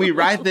 when we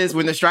write this,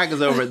 when the strike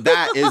is over,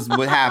 that is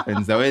what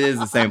happens, though. It is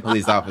the same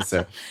police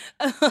officer.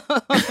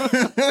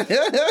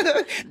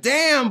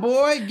 Damn,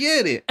 boy,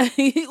 get it.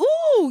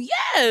 Ooh,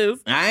 yes.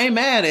 I ain't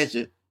mad at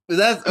you.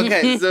 That's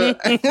okay. So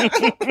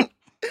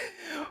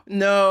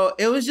no,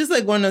 it was just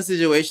like one of those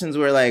situations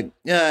where like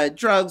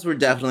drugs were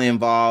definitely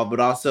involved, but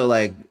also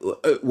like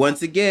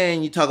once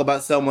again, you talk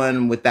about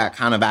someone with that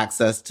kind of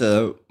access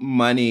to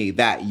money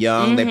that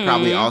young, they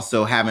probably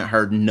also haven't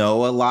heard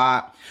no a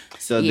lot.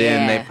 So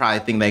then they probably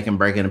think they can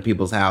break into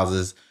people's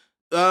houses.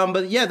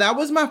 But yeah, that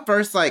was my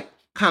first like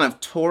kind of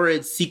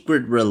torrid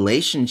secret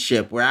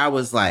relationship where I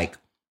was like,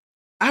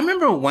 I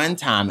remember one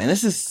time, and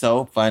this is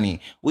so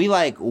funny. We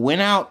like went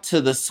out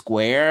to the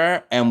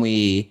square and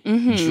we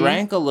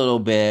drank a little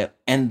bit.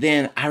 And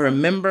then I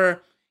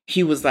remember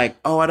he was like,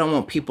 oh, I don't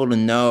want people to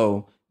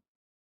know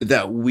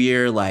that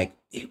we're like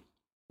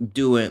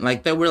doing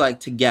like that we're like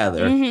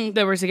together.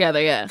 That we're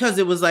together, yeah. Because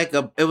it was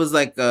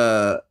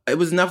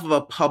enough of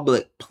a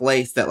public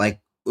place that like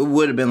it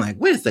would have been like,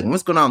 wait a second,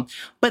 what's going on?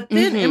 But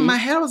then in my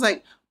head I was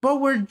like, but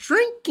we're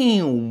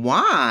drinking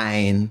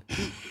wine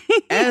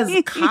as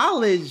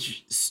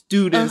college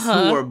students who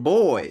are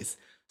boys.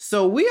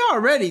 So we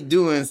already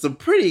doing some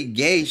pretty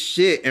gay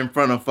shit in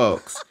front of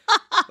folks.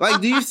 Like,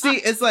 do you see?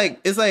 It's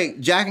like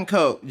Jack and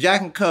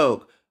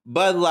Coke,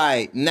 Bud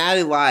Light,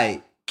 Natty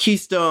Light,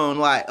 Keystone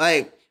Light.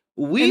 Like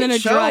we and then a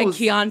dry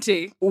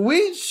Chianti.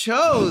 We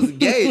chose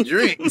gay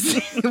drinks.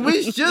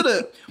 We should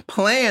have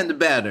planned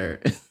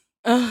better.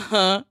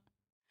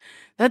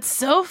 That's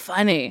so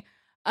funny.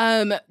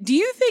 Do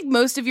you think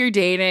most of your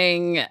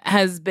dating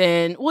has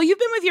been, well, you've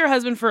been with your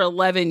husband for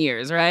 11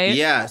 years, right?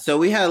 Yeah. So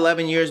we had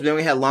 11 years, then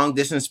we had long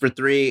distance for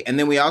 3. And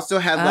then we also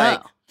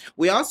had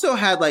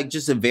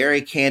just a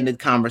very candid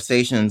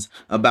conversations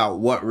about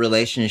what are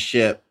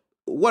relationship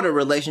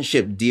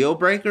deal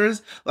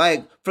breakers.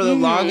 Like for the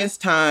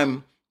longest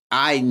time,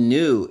 I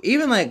knew,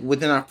 even like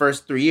within our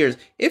first 3 years,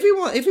 if you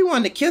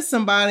wanted to kiss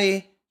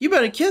somebody, you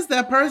better kiss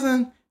that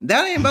person.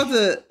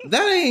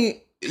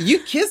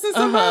 You kissing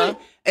somebody.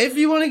 If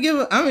you want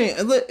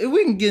to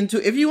we can get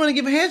into, if you want to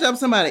give a hand job to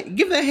somebody,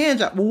 give that hand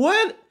job.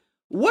 What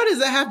does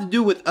that have to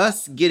do with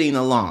us getting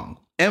along?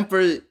 And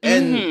for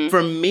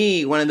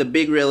me, one of the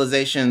big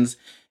realizations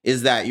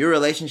is that your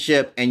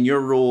relationship and your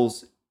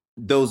rules,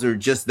 those are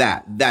just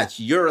that. That's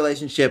your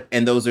relationship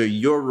and those are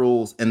your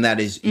rules and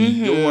that is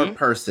your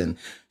person.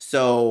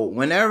 So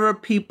whenever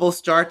people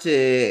start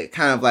to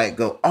kind of like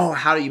go, oh,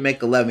 how do you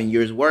make 11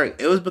 years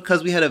work? It was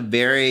because we had a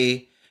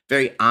very,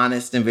 very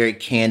honest and very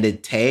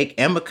candid take,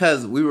 and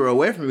because we were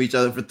away from each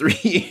other for 3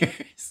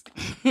 years.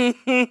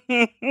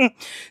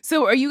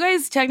 So are you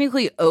guys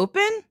technically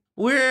open?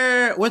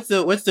 What's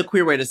the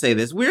queer way to say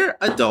this? We're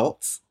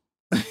adults.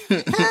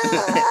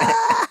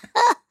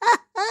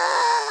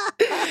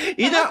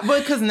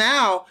 Because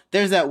now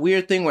there's that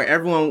weird thing where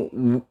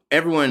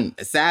everyone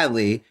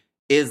sadly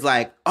is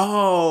like,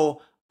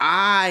 oh,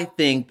 I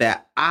think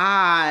that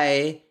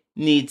I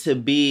need to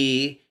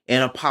be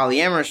in a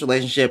polyamorous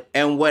relationship,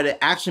 and what it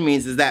actually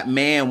means is that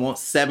man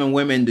wants 7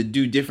 women to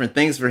do different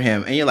things for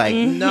him, and you're like,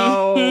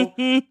 no,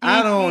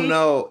 I don't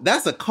know.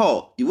 That's a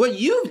cult. What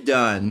you've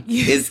done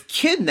is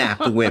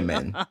kidnapped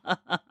women.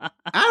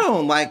 I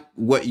don't like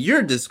what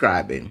you're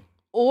describing.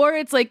 Or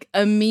it's like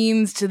a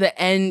means to the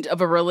end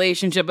of a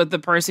relationship with the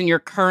person you're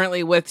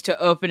currently with to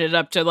open it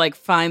up to like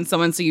find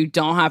someone so you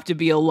don't have to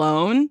be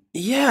alone.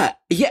 Yeah,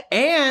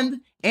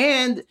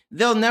 and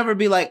they'll never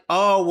be like,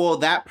 oh, well,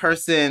 that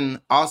person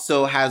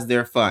also has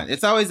their fun.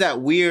 It's always that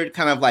weird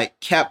kind of like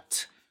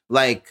kept,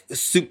 like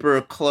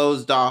super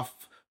closed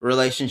off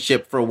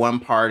relationship for one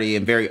party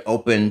and very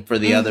open for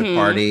the other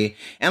party.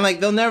 And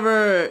like you'll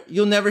never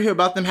hear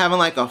about them having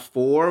like a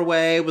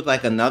 4-way with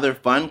like another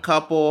fun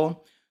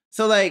couple.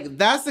 So like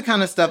that's the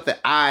kind of stuff that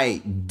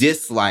I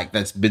dislike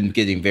that's been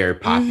getting very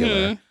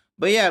popular.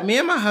 But yeah, me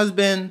and my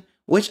husband,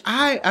 which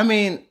I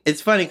mean,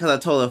 it's funny because I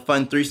told a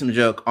fun threesome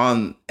joke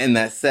in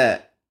that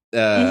set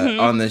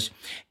on this.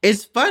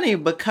 It's funny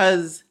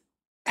because,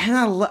 and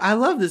I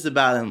love this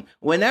about him.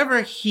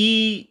 Whenever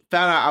he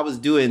found out I was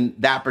doing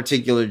that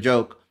particular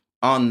joke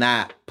on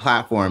that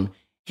platform,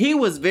 he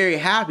was very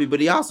happy, but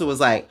he also was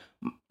like,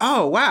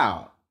 oh,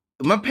 wow.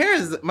 My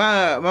parents,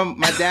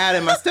 my dad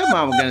and my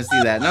stepmom were going to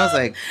see that. And I was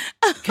like,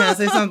 can I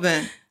say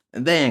something?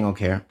 They ain't going to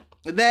care.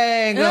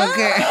 They ain't going to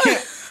care.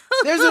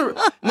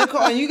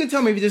 Nicole, and you can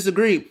tell me if you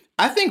disagree.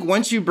 I think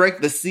once you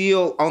break the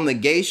seal on the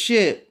gay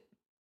shit,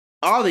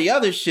 all the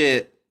other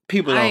shit,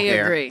 people don't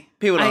care. I agree.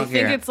 People don't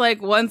care. I think it's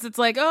like, once it's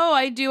like, oh,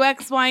 I do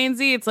X, Y, and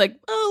Z, it's like,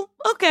 oh,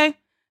 okay.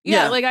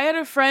 Yeah, like I had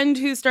a friend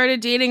who started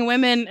dating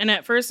women, and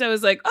at first I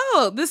was like,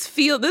 oh, this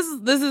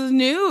is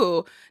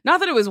new. Not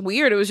that it was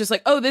weird. It was just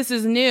like, oh, this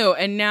is new.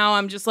 And now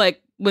I'm just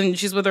like, when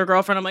she's with her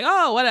girlfriend, I'm like,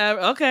 oh,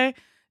 whatever. Okay.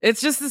 It's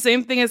just the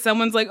same thing as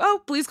someone's like,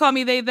 oh, please call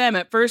me they, them.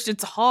 At first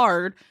it's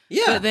hard.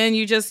 Yeah. But then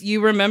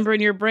you remember in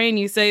your brain,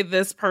 you say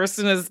this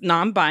person is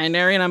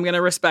non-binary and I'm going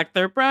to respect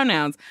their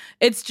pronouns.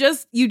 It's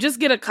just, you just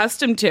get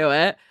accustomed to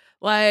it.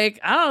 Like,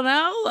 I don't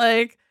know,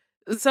 like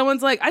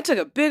someone's like, I took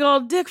a big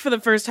old dick for the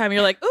first time.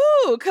 You're like,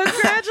 ooh,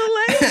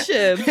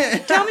 congratulations.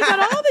 Tell me about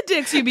all the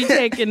dicks you be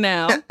taking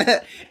now.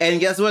 And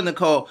guess what,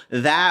 Nicole?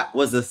 That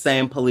was the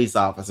same police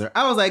officer.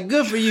 I was like,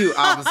 good for you,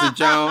 Officer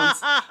Jones.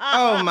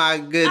 Oh, my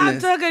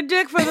goodness. I took a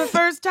dick for the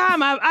first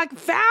time. I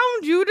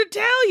found you to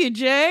tell you,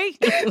 Jay.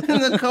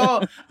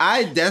 Nicole,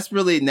 I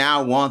desperately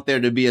now want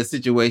there to be a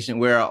situation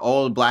where an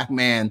old black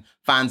man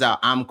finds out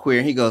I'm queer.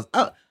 And he goes,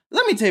 oh,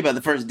 let me tell you about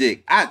the first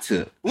dick I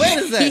took. Wait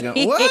a second.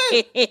 What?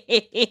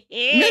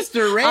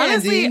 Mr. Randy.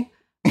 Honestly,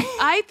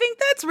 I think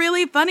that's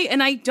really funny.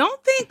 And I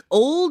don't think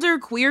older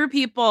queer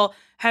people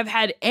have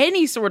had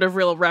any sort of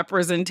real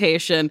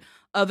representation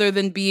other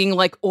than being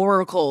like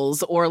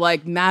oracles or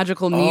like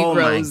magical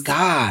Negroes. Oh my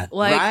God.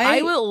 Like, right?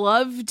 I would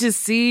love to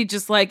see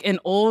just like an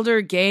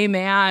older gay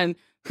man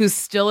who's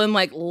still in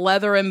like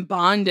leather and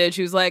bondage,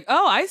 who's like,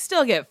 oh, I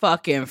still get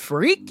fucking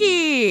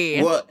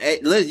freaky. Well, hey,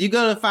 look, you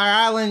go to Fire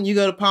Island, you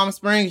go to Palm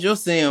Springs, you'll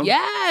see them.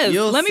 Yes.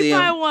 Let me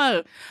find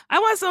one. I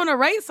want someone to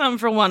write something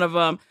for one of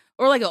them.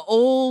 Or like an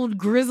old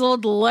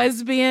grizzled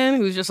lesbian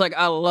who's just like,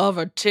 I love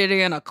a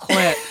titty and a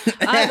clit.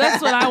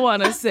 That's what I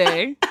want to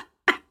say.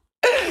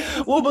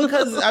 Well,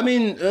 because, I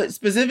mean,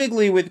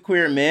 specifically with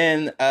queer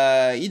men,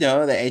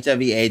 the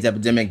HIV/AIDS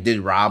epidemic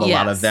did rob a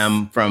lot of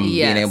them from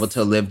being able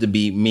to live to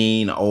be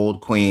mean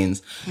old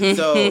queens.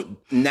 So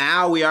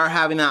now we are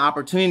having that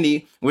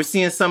opportunity. We're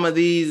seeing some of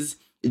these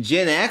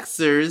Gen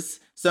Xers,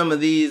 some of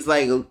these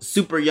like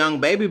super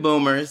young baby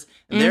boomers.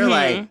 They're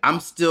like,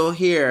 I'm still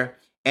here.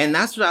 And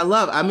that's what I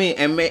love. I mean,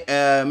 and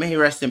may he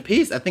rest in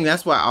peace. I think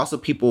that's why also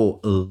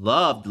people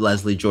loved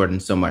Leslie Jurden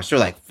so much. They're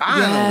like,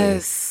 finally.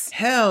 Yes.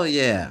 Hell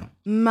yeah.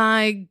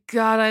 My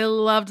God, I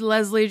loved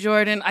Leslie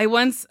Jurden.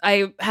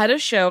 I had a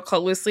show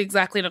called Loosely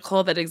Exactly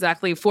Nicole that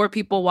exactly 4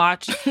 people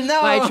watched.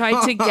 No. But I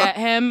tried to get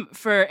him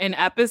for an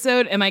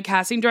episode, and my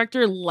casting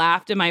director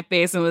laughed in my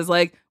face and was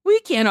like, we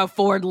can't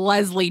afford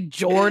Leslie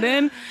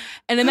Jurden.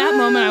 And in that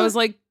moment, I was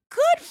like,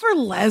 good for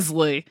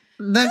Leslie.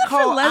 Good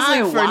for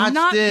Leslie for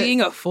not being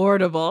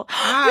affordable.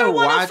 I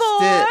watched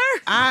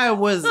it. I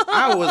was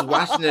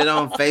watching it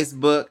on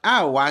Facebook.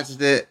 I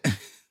watched it.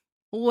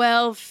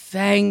 Well,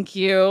 thank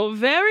you.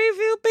 Very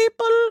few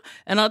people.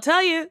 And I'll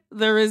tell you,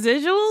 the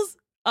residuals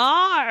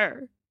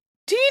are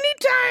teeny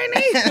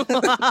tiny.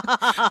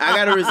 I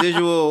got a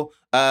residual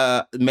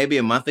maybe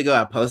a month ago.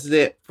 I posted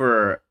it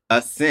for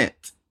a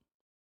cent.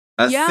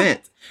 A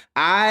cent.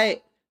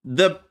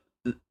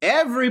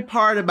 Every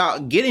part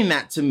about getting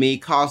that to me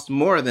cost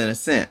more than a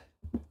cent.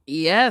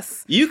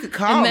 Yes. You could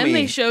call me. And then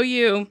they show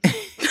you.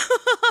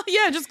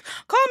 Yeah, just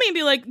call me and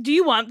be like, do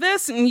you want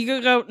this? And you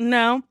could go,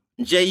 no.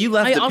 Jay, you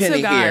left a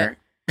penny here.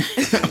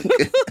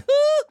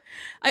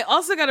 I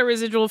also got a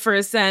residual for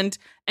a cent,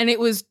 and it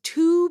was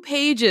 2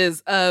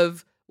 pages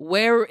of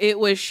where it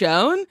was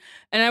shown.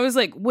 And I was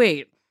like,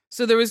 wait.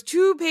 So there was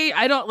 2 pages.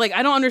 I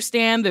don't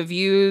understand the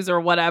views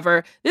or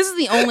whatever. This is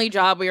the only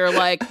job where you're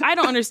like, I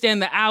don't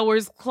understand the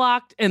hours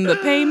clocked and the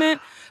payment.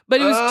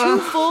 But it was 2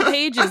 full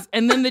pages.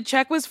 And then the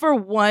check was for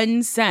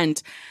 1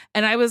 cent.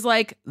 And I was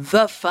like,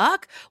 the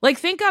fuck? Like,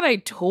 thank God I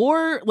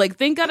tour. Like,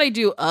 thank God I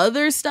do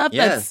other stuff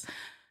that's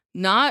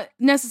not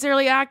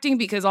necessarily acting,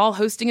 because all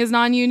hosting is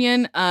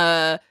non-union.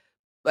 I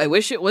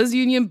wish it was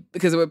union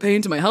because it would pay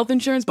into my health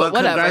insurance, but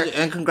whatever.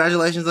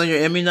 Congratulations on your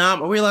Emmy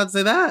nom. Are we allowed to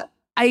say that?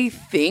 I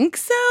think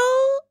so,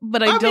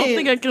 but I don't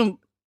think I can.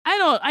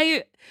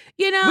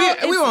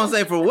 We won't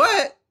say for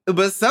what,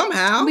 but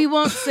somehow. We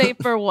won't say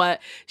for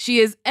what. She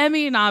is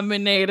Emmy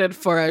nominated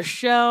for a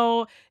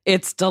show.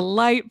 It's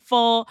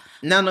delightful.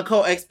 Now,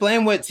 Nicole,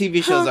 explain what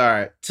TV shows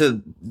are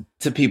to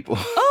people.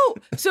 Oh,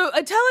 so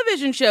a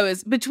television show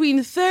is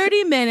between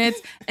 30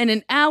 minutes and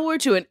an hour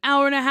to an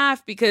hour and a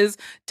half, because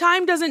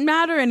time doesn't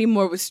matter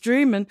anymore with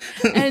streaming.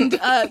 And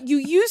you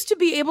used to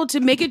be able to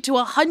make it to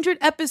 100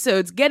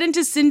 episodes, get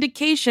into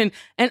syndication,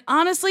 and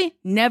honestly,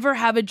 never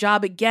have a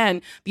job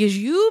again, because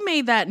you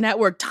made that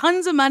network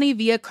tons of money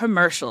via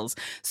commercials.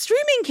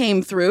 Streaming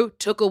came through,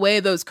 took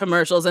away those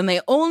commercials, and they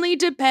only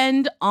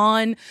depend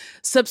on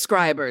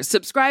subscribers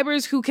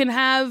who can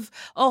have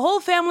a whole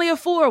family of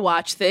 4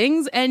 watch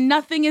things, and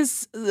nothing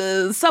is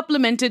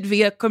supplemented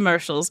via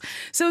commercials.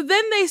 So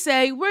then they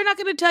say, we're not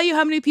going to tell you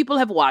how many people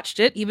have watched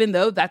it, even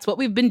though that's what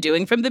we've been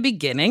doing from the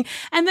beginning.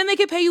 And then they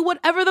can pay you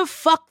whatever the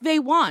fuck they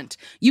want.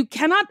 You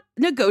cannot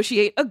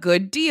negotiate a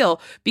good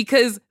deal,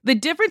 because the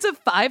difference of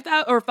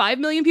 5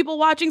 million people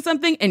watching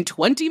something and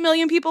 20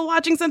 million people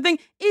watching something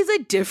is a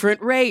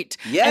different rate.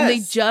 Yes. And they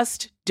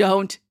just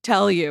don't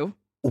tell you.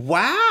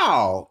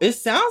 Wow. It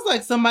sounds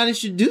like somebody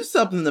should do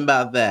something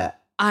about that.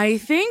 I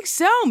think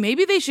so.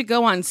 Maybe they should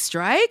go on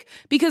strike,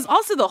 because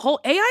also the whole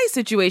AI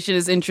situation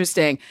is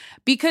interesting,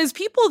 because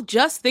people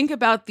just think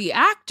about the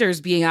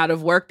actors being out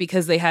of work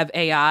because they have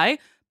AI.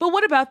 But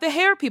what about the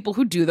hair people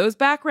who do those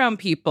background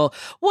people?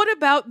 What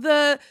about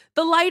the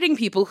lighting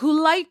people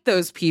who light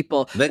those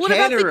people? What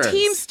caterers. About the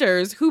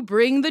Teamsters who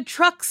bring the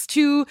trucks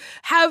to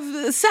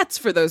have sets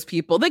for those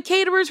people? The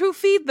caterers who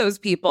feed those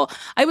people?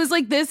 I was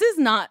like, but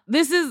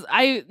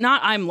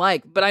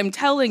I'm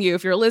telling you,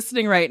 if you're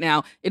listening right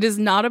now, it is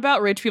not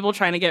about rich people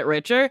trying to get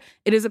richer.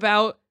 It is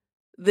about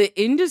the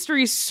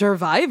industry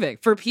surviving,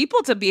 for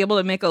people to be able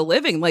to make a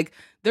living. Like,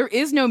 there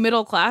is no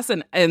middle class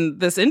in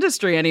this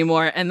industry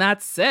anymore, and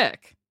that's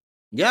sick.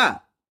 Yeah.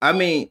 I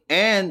mean,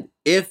 and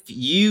if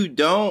you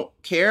don't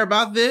care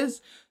about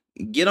this,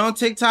 get on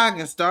TikTok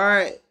and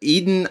start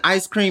eating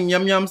ice cream.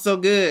 Yum, yum, so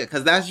good.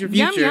 Because that's your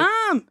future. Yum,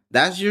 yum.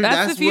 That's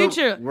the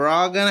future. What we're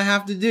all going to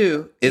have to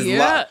do.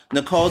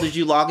 Nicole, did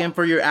you log in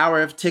for your hour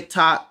of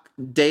TikTok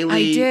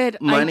daily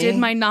money? I did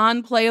my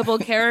non-playable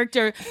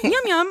character. Yum,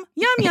 yum,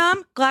 yum,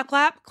 yum. Clap,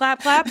 clap,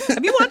 clap, clap.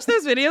 Have you watched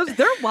those videos?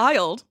 They're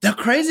wild. The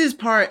craziest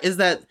part is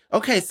that,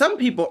 okay, some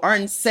people are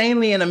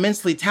insanely and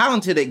immensely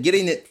talented at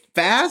getting it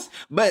fast,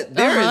 but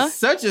there is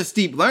such a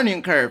steep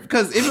learning curve.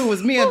 Because if it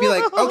was me, I'd be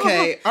like,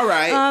 okay, all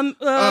right.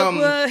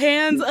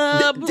 Hands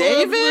up.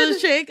 David,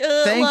 shake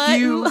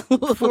thank you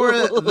for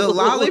the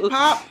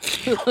lollipop.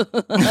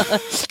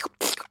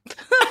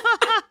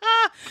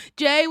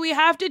 Jay, we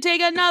have to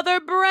take another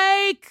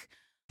break.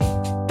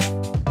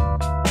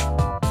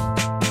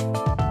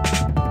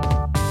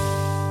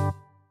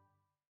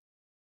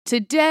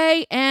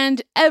 Today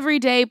and every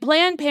day,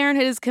 Planned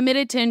Parenthood is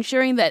committed to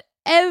ensuring that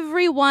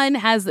everyone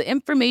has the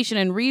information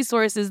and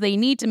resources they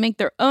need to make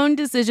their own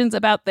decisions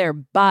about their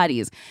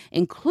bodies,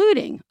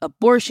 including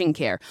abortion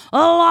care.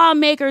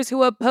 Lawmakers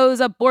who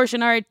oppose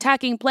abortion are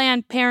attacking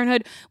Planned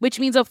Parenthood, which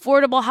means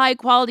affordable,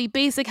 high-quality,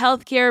 basic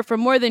health care for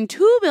more than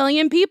 2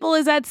 million people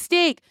is at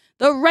stake.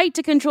 The right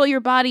to control your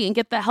body and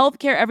get the health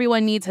care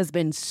everyone needs has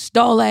been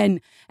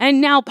stolen. And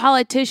now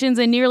politicians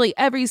in nearly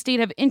every state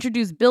have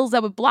introduced bills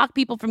that would block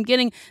people from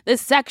getting the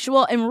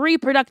sexual and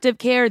reproductive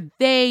care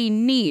they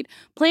need.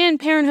 Planned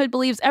Parenthood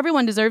believes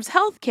everyone deserves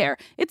health care.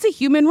 It's a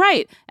human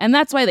right. And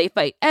that's why they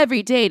fight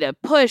every day to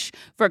push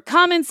for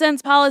common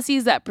sense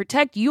policies that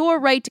protect your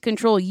right to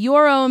control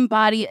your own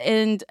body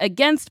and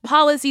against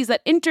policies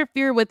that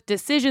interfere with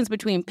decisions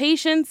between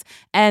patients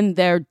and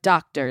their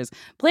doctors.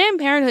 Planned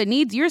Parenthood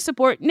needs your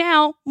support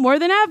now more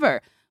than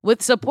ever.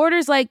 With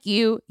supporters like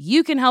you,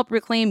 you can help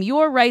reclaim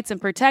your rights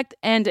and protect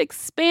and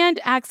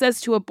expand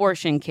access to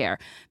abortion care.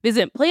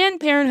 Visit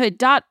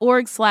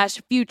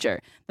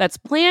PlannedParenthood.org/future. That's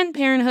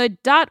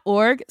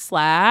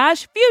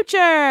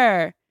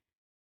PlannedParenthood.org/future.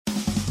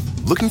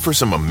 Looking for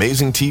some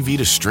amazing TV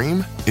to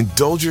stream?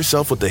 Indulge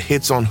yourself with the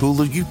hits on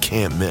Hulu you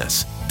can't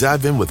miss.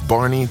 Dive in with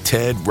Barney,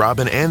 Ted,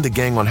 Robin, and the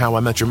gang on How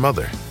I Met Your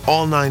Mother.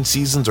 All 9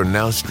 seasons are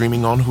now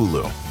streaming on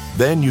Hulu.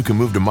 Then you can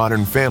move to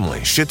Modern Family,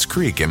 Schitt's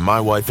Creek, and My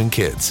Wife and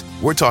Kids.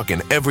 We're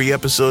talking every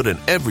episode and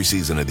every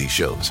season of these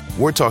shows.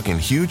 We're talking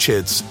huge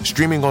hits,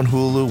 streaming on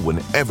Hulu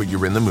whenever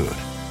you're in the mood.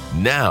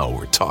 Now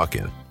we're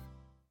talking.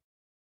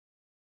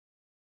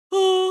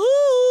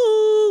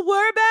 Ooh,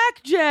 we're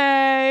back,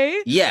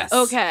 Jay. Yes.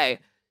 Okay.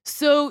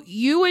 So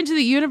you went to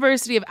the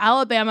University of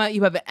Alabama.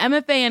 You have an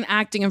MFA in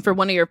acting, and for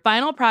one of your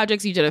final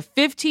projects, you did a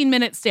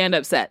 15-minute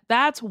stand-up set.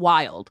 That's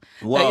wild.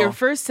 Whoa. That your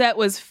first set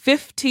was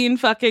 15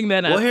 fucking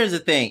minutes. Well, here's the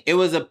thing. It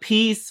was a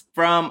piece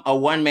from a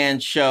one-man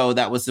show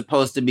that was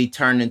supposed to be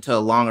turned into a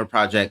longer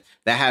project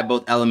that had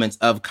both elements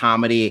of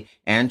comedy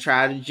and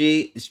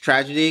tragedy. It's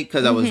tragedy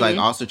because I was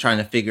also trying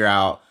to figure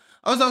out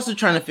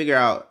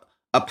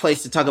a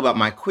place to talk about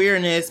my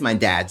queerness, my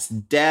dad's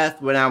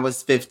death when I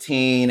was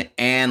 15,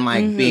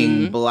 and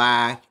being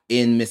Black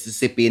in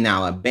Mississippi and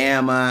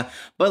Alabama.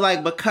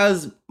 But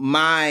because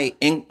my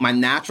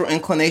natural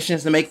inclination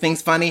is to make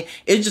things funny,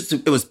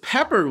 it was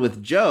peppered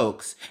with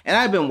jokes. And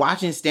I've been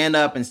watching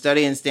stand-up and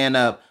studying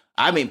stand-up,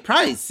 I mean,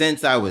 probably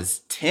since I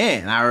was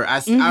 10.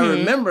 I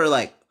remember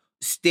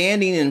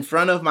standing in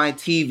front of my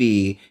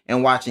TV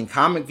and watching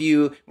Comic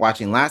View,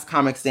 watching Last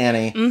Comic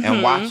Standing,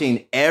 and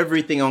watching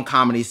everything on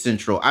Comedy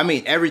Central. I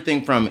mean,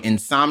 everything from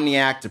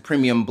Insomniac to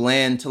Premium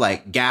Blend to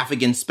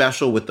Gaffigan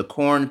Special with the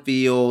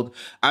Cornfield.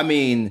 I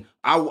mean,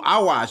 I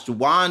watched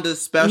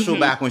Wanda's special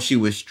back when she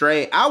was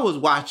straight. I was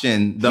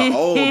watching the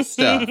old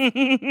stuff.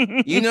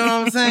 You know what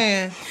I'm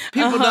saying?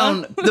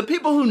 The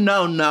people who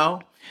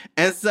know.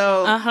 And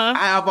so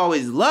I've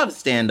always loved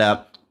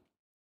stand-up.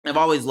 I've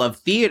always loved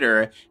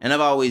theater, and I've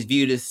always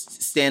viewed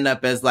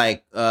stand-up as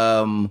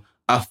a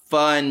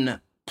fun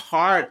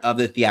part of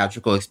the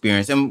theatrical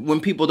experience. And when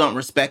people don't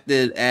respect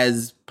it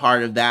as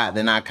part of that,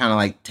 then I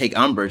kind of take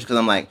umbrage because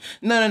I'm like,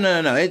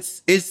 no.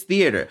 It's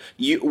theater.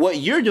 What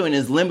you're doing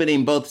is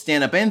limiting both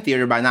stand-up and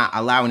theater by not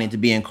allowing it to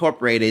be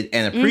incorporated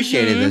and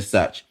appreciated as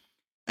such.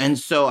 And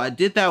so I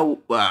did that,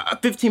 a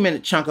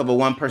 15-minute chunk of a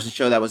one-person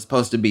show that was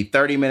supposed to be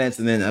 30 minutes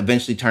and then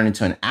eventually turned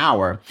into an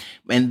hour.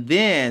 And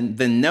then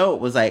the note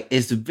was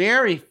it's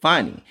very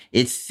funny.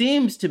 It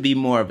seems to be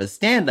more of a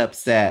stand-up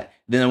set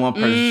than a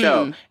one-person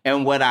show.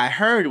 And what I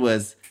heard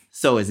was,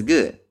 so it's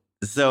good.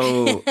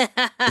 So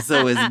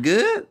it's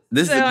good?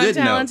 This is a good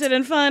note. Talented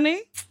and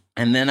funny?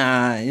 And then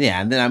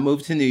I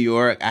moved to New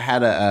York. I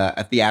had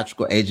a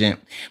theatrical agent.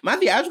 My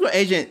theatrical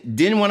agent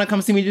didn't want to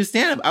come see me do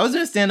stand-up. I was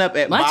doing stand-up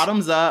at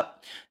Bottoms Up.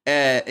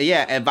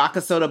 At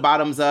Vodka Soda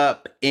Bottoms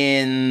Up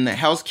in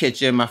Hell's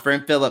Kitchen. My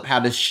friend Philip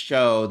had a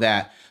show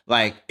that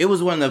it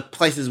was one of the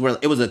places where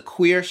it was a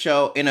queer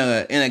show in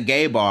a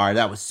gay bar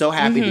that I was so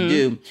happy to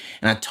do.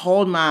 And I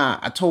told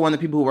one of the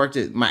people who worked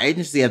at my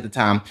agency at the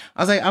time,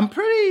 I was like,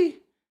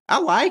 I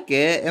like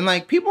it.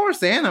 And people were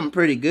saying I'm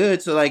pretty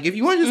good. So if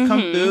you want to just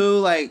come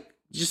through,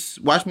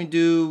 just watch me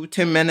do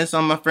 10 minutes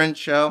on my friend's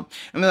show.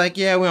 And they're like,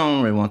 yeah, we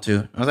don't really want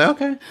to. I was like,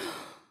 okay.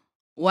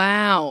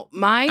 Wow.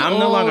 I'm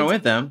no longer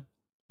with them.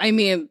 I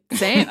mean,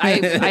 same.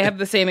 I have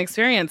the same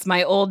experience.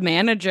 My old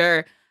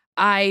manager,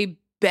 I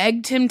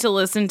begged him to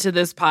listen to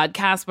this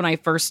podcast when I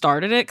first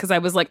started it because I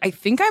was like, I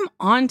think I'm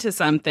onto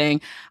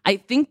something. I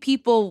think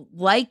people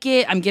like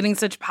it. I'm getting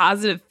such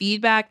positive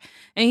feedback.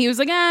 And he was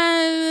like,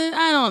 I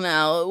don't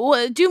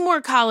know. Do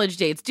more college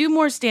dates. Do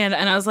more stand-up.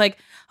 And I was like,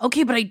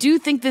 okay, but I do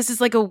think this is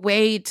like a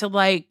way to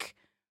like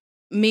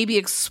maybe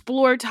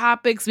explore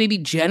topics, maybe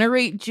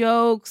generate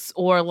jokes,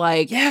 or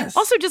like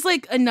also just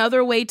like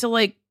another way to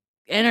like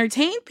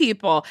entertain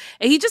people.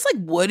 And he just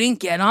like wouldn't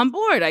get on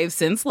board. I've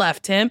since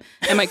left him,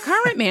 and my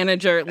current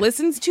manager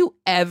listens to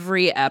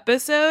every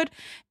episode.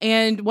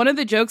 And one of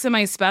the jokes in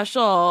my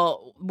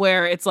special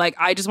where it's like,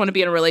 I just want to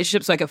be in a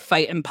relationship so I could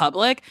fight in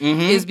public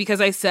is because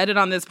I said it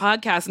on this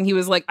podcast, and he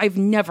was like, I've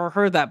never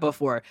heard that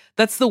before.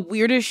 That's the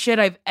weirdest shit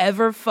I've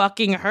ever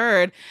fucking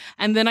heard.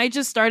 And then I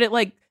just started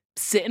like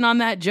sitting on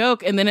that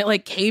joke, and then it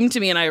like came to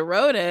me and I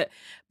wrote it.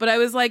 But I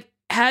was like,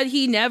 had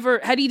he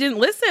didn't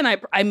listen,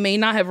 I may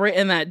not have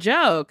written that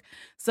joke.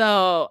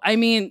 So, I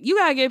mean, you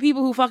gotta get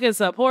people who fucking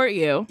support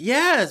you.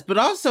 Yes, but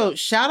also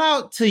shout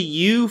out to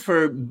you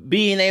for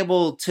being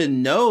able to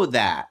know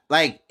that.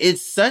 Like,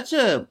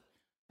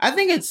 I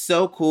think it's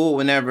so cool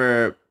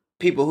whenever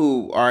people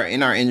who are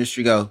in our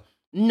industry go,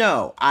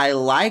 no, I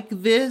like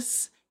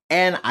this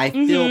and I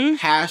feel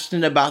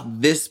passionate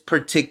about this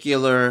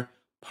particular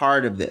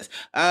part of this.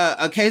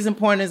 A case in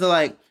point is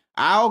like,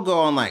 I'll go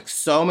on like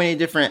so many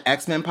different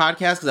X-Men podcasts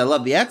because I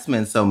love the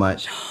X-Men so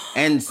much.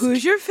 And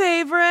who's your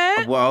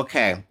favorite? Well,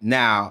 okay.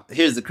 Now,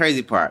 here's the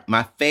crazy part.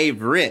 My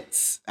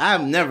favorites.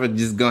 I'm never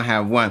just going to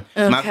have one.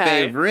 Okay. My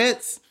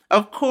favorites,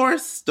 of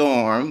course,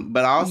 Storm,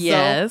 but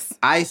also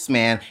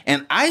Iceman.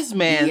 And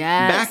Iceman,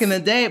 back in the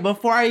day,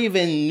 before I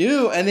even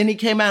knew, and then he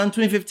came out in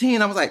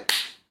 2015, I was like,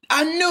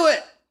 I knew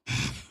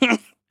it.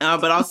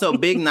 But also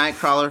big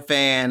Nightcrawler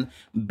fan,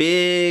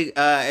 big,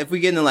 if we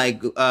get into like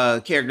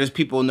characters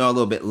people know a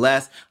little bit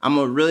less, I'm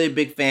a really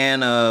big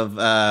fan of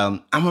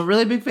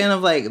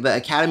like the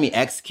Academy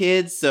X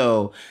kids.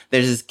 So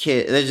there's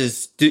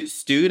this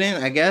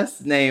student, I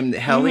guess, named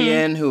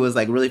Hellion, who was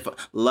like really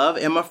love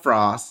Emma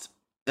Frost,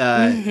 who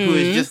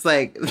is just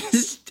like,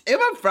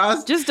 Emma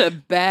Frost. Just a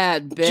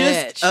bad bitch.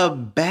 Just a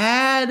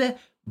bad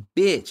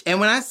bitch. And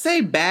when I say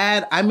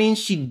bad, I mean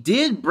she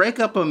did break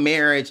up a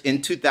marriage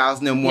in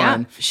 2001.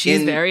 Yeah,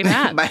 she's very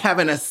mad. By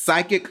having a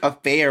psychic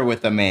affair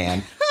with a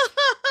man.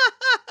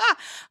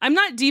 I'm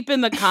not deep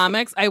in the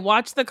comics. I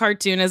watched the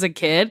cartoon as a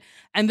kid,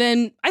 and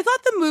then I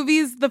thought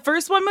the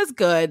first one was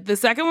good. The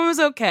second one was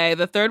okay.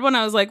 The third one,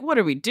 I was like, what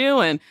are we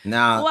doing?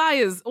 No.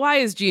 Why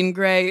is Jean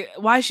Grey,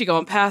 why is she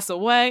going to pass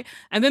away?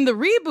 And then the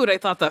reboot, I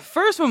thought the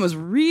first one was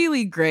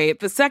really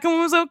great. The second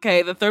one was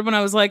okay. The third one,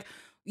 I was like,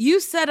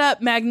 you set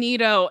up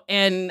Magneto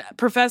and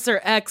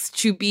Professor X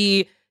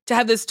to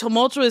have this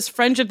tumultuous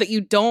friendship that you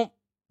don't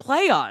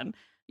play on.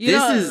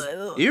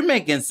 You're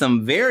making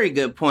some very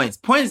good points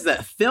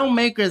that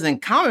filmmakers and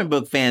comic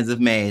book fans have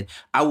made.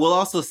 I will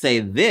also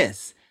say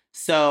this.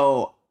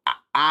 So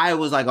I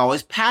was like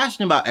always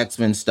passionate about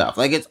X-Men stuff.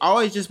 Like it's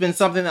always just been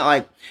something that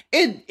like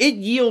it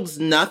yields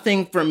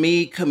nothing for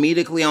me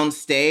comedically on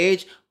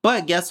stage.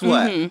 But guess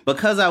what?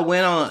 Because I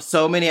went on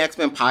so many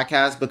X-Men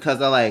podcasts, because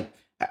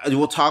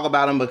we'll talk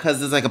about them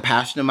because it's like a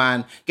passion of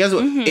mine. Guess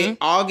what? In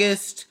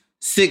August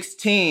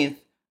 16th,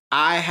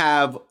 I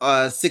have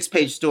a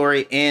 6-page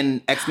story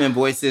in X-Men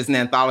Voices, an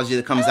anthology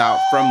that comes out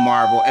from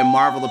Marvel, and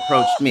Marvel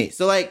approached me.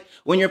 So like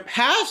when you're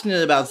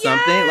passionate about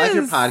something, like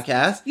your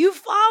podcast, you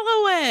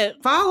follow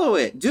it. Follow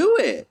it. Do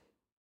it.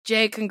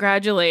 Jay,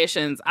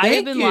 congratulations. I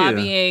have been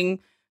lobbying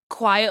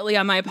quietly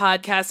on my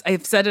podcast.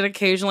 I've said it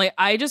occasionally.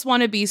 I just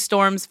want to be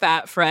Storm's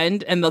fat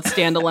friend in the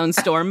standalone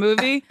Storm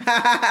movie.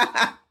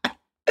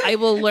 I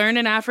will learn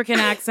an African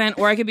accent,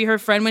 or I could be her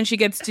friend when she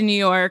gets to New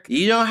York.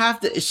 You don't have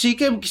to. She'll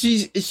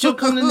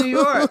come to New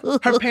York.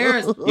 Her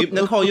parents,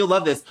 Nicole, you'll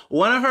love this.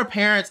 One of her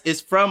parents is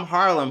from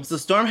Harlem, so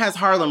Storm has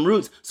Harlem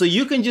roots. So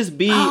you can just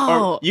be,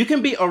 or you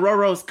can be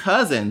Aurora's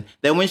cousin.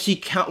 That when she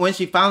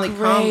finally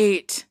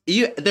comes,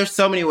 there's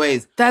so many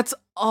ways. That's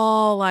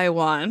all I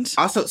want.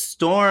 Also,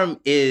 Storm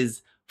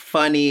is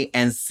funny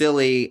and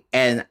silly,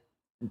 and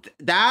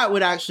that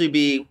would actually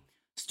be.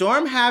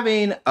 Storm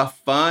having a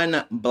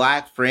fun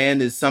Black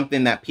friend is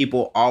something that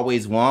people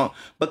always want,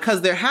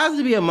 because there has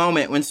to be a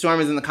moment when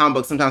Storm is in the comic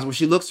book sometimes where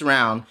she looks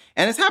around,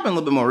 and it's happened a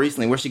little bit more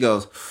recently, where she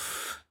goes,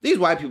 these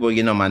white people are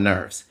getting on my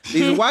nerves.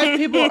 These white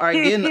people are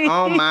getting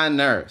on my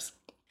nerves.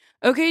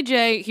 Okay,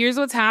 Jay, here's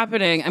what's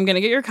happening. I'm going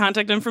to get your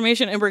contact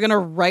information, and we're going to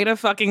write a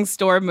fucking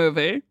Storm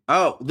movie.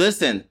 Oh,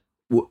 listen,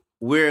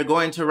 we're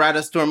going to write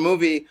a Storm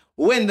movie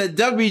when the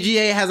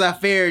WGA has a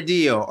fair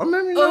deal.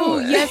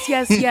 Yes.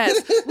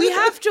 We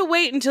have to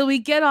wait until we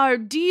get our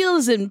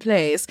deals in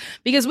place,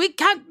 because we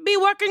can't be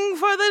working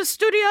for the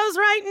studios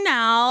right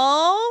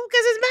now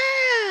because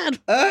it's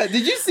bad.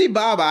 Did you see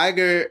Bob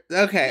Iger?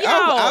 Okay,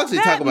 I'll actually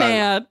talk about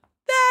it.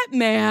 That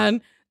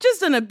man,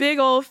 just in a big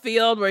old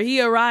field where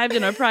he arrived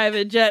in a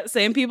private jet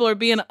saying people are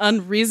being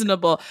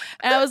unreasonable.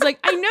 And I was like,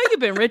 I know you've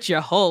been rich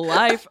your whole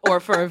life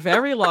or for a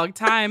very long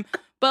time,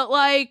 but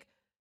like,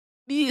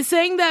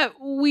 saying that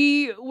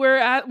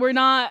we're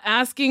not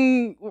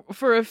asking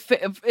for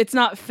it's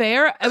not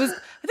fair. I think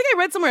I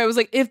read somewhere, it was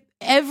like, if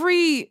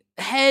every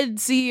head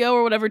CEO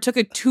or whatever took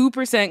a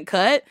 2%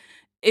 cut,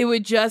 it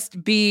would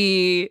just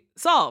be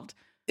solved.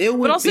 It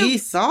would be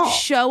solved.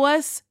 Show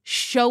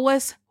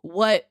us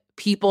what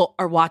people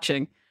are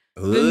watching.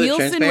 Ooh, the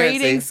Nielsen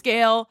rating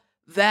scale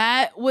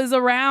that was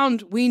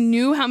around, we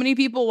knew how many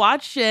people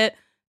watched it.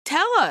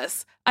 Tell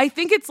us. I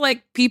think it's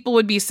like people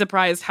would be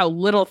surprised how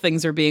little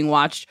things are being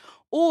watched,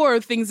 or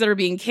things that are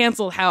being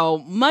canceled, how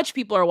much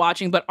people are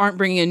watching but aren't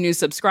bringing in new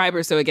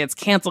subscribers, so it gets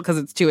canceled because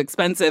it's too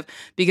expensive,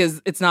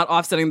 because it's not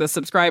offsetting the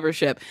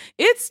subscribership.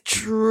 It's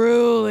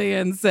truly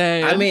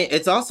insane. I mean,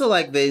 it's also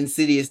like the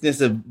insidiousness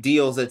of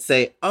deals that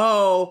say,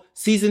 oh,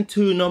 season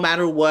 2, no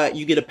matter what,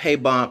 you get a pay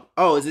bump.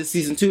 Oh, is this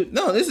season 2?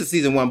 No, this is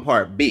season 1,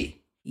 part B.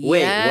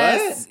 Wait,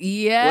 yes, what?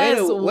 Yes.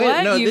 Wait,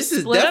 what? no, You this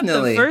is split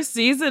definitely up the first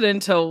season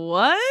into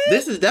what?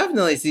 This is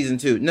definitely season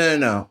 2.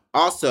 No.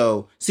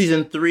 Also,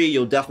 season 3,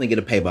 you'll definitely get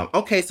a pay bump.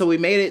 Okay, so we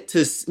made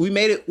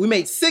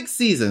 6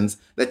 seasons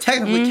that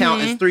technically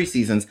count as 3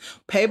 seasons.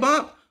 Pay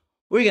bump,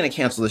 we're gonna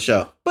cancel the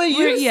show. But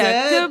you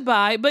said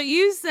goodbye. But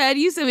you said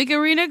we can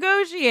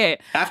renegotiate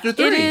after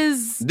 3.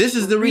 This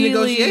is the really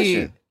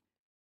renegotiation.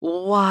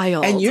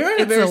 Wild. And you're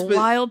in a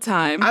wild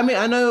time. I mean,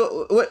 I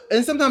know,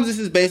 and sometimes this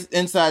is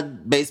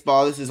inside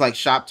baseball. This is like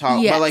shop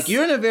talk. Yes. But like,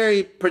 you're in a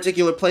very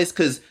particular place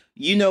because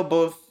you know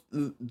both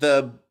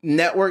the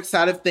network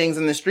side of things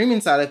and the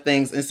streaming side of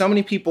things. And so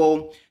many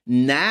people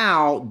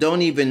now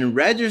don't even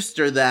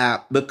register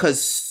that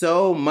because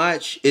so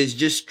much is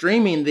just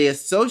streaming. They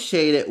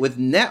associate it with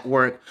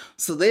network.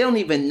 So they don't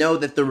even know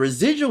that the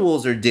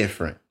residuals are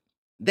different.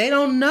 They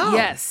don't know.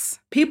 Yes.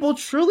 People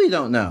truly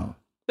don't know.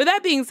 But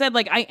that being said,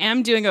 like, I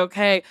am doing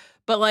okay,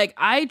 but like,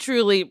 I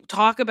truly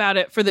talk about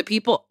it for the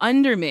people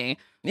under me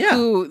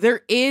who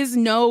there is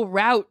no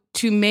route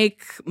to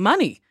make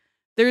money.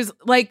 There's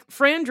like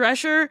Fran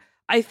Drescher.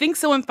 I think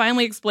someone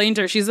finally explained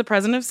to her, she's the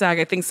president of SAG.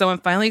 I think someone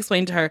finally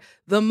explained to her,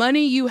 the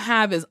money you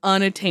have is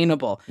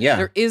unattainable. Yeah.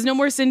 There is no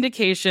more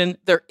syndication.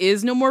 There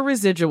is no more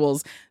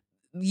residuals.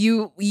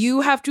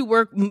 You have to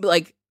work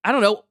like, I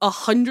don't know,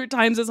 100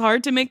 times as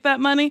hard to make that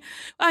money.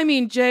 I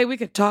mean, Jay, we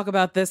could talk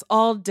about this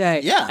all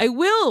day. Yeah. I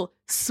will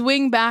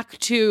swing back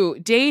to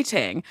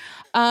dating.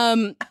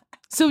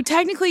 So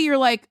technically you're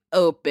like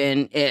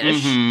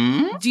open-ish.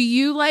 Mm-hmm. Do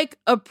you like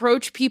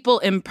approach people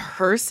in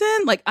person?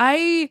 Like,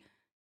 I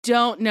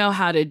don't know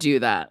how to do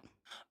that.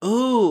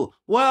 Ooh,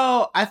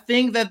 well, I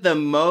think that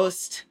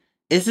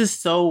this is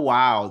so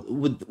wild.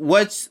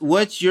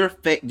 What's your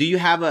do you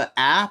have an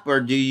app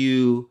or do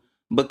you?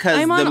 Because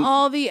I'm on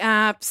all the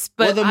apps,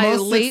 but the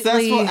most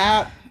successful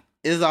app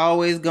is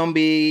always gonna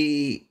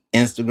be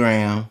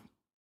Instagram.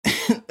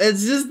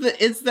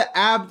 It's the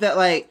app that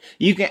like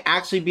you can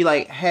actually be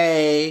like,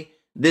 hey,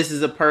 this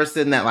is a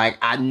person that like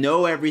I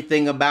know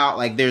everything about.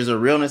 Like there's a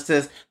realness to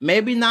this.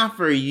 Maybe not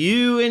for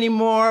you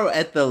anymore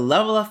at the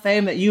level of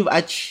fame that you've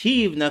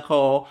achieved,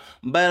 Nicole.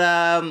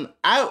 But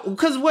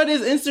because what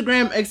is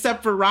Instagram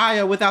except for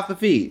Raya without the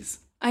fees?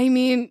 I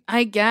mean,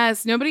 I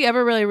guess nobody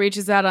ever really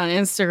reaches out on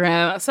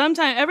Instagram.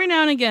 Sometimes, every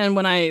now and again,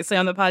 when I say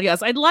on the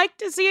podcast, I'd like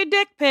to see a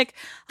dick pic,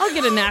 I'll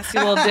get a nasty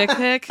little dick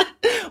pic.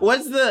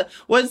 What's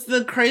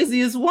the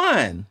craziest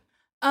one?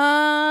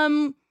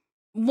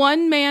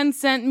 One man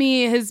sent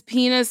me his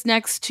penis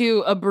next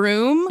to a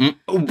broom,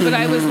 but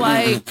I was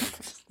like,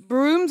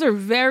 brooms are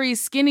very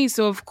skinny,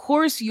 so of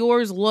course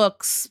yours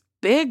looks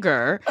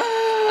bigger.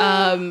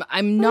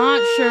 I'm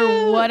not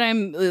sure what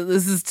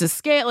this is to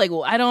scale. Like,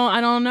 I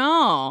don't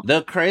know.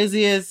 The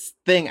craziest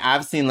thing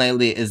I've seen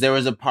lately is there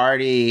was a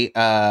party,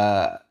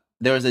 there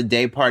was a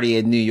day party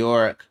in New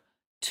York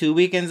 2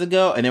 weekends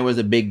ago, and there was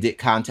a big dick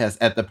contest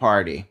at the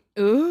party.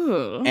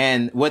 Ooh.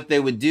 And what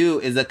they would do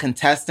is the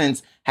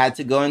contestants had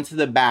to go into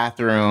the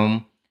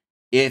bathroom.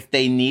 If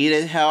they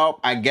needed help,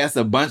 I guess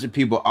a bunch of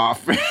people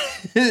offered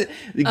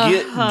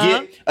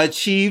get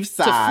achieve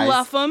size. To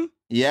fluff them?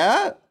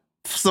 Yeah.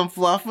 Some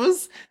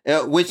fluffers,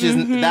 which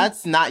is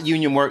that's not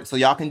union work, so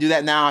y'all can do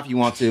that now if you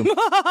want to.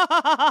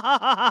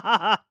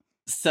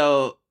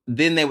 So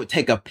then they would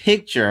take a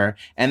picture,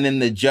 and then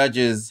the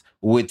judges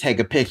would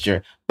take a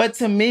picture. But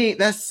to me,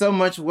 that's so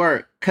much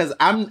work because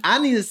I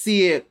need to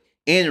see it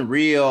in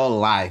real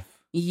life.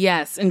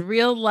 Yes, in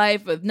real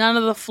life with none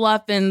of the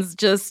fluffins.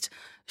 Just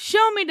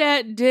show me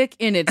that dick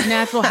in its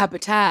natural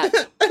habitat.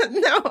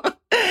 No.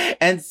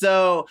 And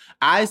so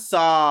I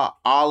saw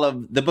all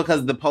of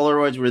because the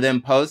Polaroids were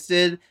then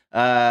posted.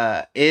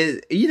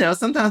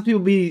 Sometimes people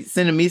be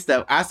sending me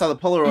stuff. I saw the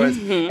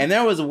Polaroids, and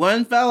there was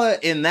one fella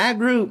in that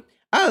group.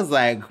 I was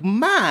like,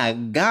 my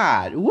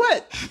God,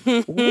 what?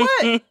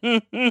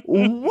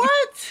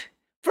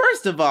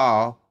 First of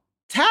all,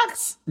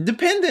 tax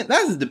dependent.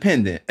 That's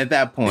dependent at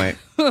that point.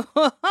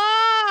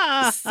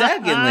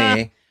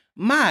 Secondly,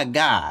 my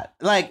God,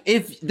 like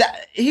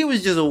he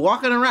was just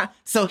walking around.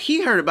 So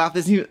he heard about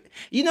this.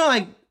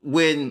 Like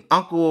when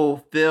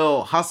Uncle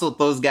Phil hustled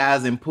those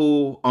guys in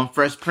pool on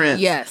Fresh Prince.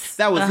 Yes,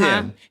 that was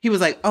him. He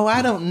was like, "Oh,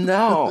 I don't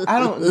know if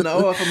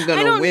I'm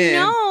gonna win."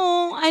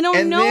 I I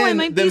don't know. I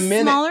might be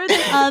smaller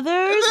than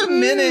others. The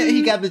minute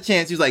he got the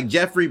chance, he was like,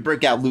 Jeffrey,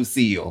 break out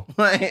Lucille.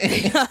 But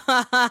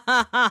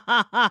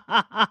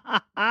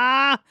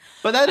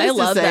that is I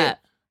love that.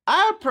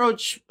 I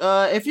approach,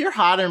 if you're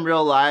hot in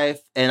real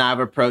life and I've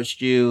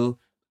approached you,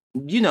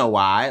 you know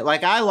why.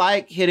 Like, I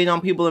like hitting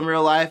on people in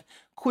real life.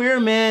 Queer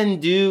men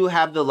do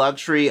have the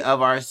luxury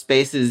of our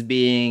spaces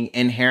being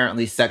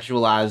inherently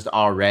sexualized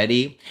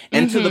already.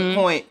 And to the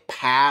point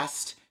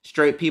past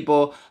straight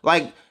people,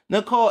 like,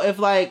 Nicole, if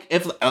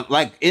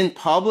in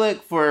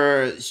public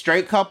for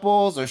straight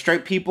couples or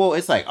straight people,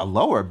 it's like a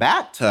lower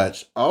back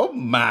touch. Oh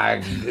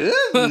my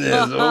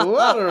goodness,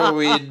 what are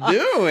we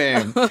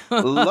doing?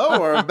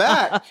 Lower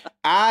back.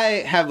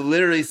 I have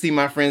literally seen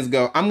my friends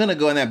go, I'm going to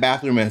go in that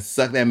bathroom and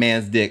suck that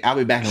man's dick. I'll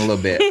be back in a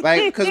little bit.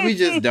 Like, because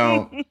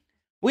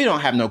we don't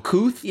have no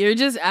couth. You're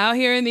just out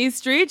here in these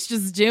streets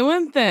just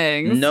doing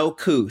things. No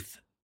couth.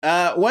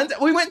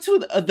 We went to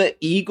the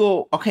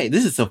Eagle. Okay,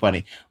 this is so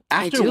funny.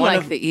 I do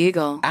like the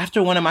Eagle.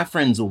 After one of my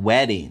friends'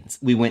 weddings,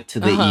 we went to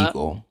the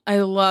Eagle.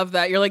 I love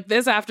that. You're like,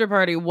 this after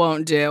party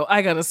won't do.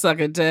 I gotta suck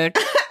a dick.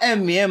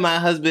 And me and my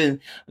husband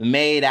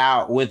made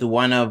out with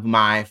one of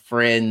my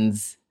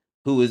friends,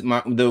 who is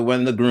one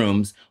of the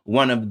grooms,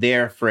 one of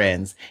their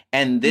friends.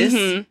 And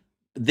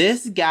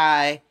this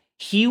guy,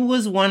 he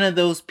was one of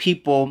those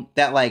people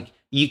that, like,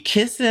 you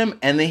kiss him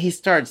and then he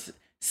starts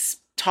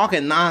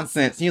talking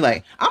nonsense. And you're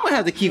like, I'm gonna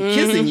have to keep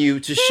kissing you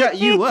to shut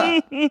you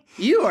up.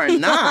 You are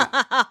not.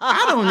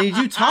 I don't need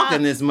you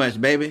talking this much,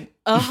 baby.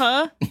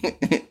 I've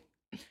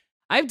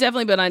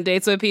definitely been on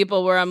dates with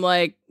people where I'm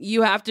like,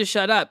 you have to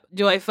shut up.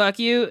 Do I fuck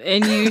you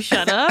and you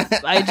shut up?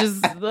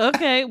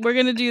 Okay, we're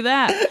gonna do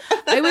that.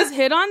 I was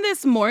hit on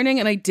this morning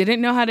and I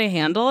didn't know how to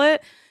handle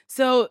it.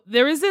 So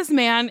there was this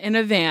man in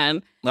a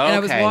van, and I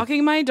was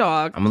walking my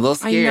dog. I'm a little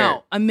scared. I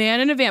know, a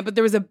man in a van, but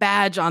there was a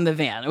badge on the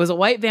van. It was a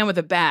white van with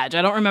a badge.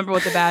 I don't remember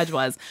what the badge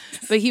was.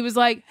 But he was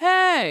like,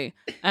 hey.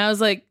 And I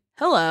was like,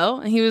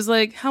 hello. And he was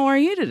like, how are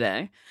you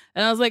today?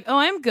 And I was like, oh,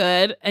 I'm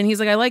good. And he's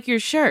like, I like your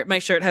shirt. My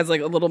shirt has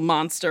like a little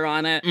monster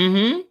on it.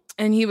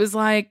 And he was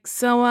like,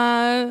 so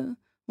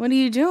what are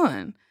you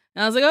doing?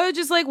 And I was like, oh,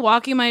 just like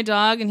walking my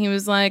dog. And he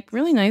was like,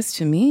 really nice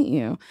to meet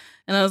you.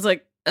 And I was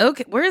like,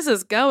 okay, where is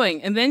this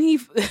going? And then he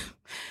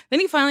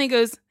finally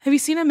goes, have you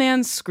seen a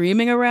man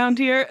screaming around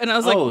here? And I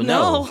was like,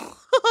 no.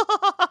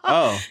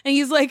 And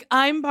he's like,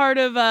 I'm part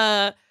of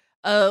a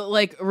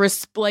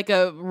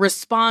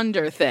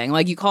responder thing.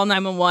 Like, you call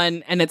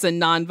 911 and it's a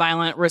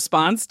nonviolent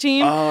response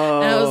team.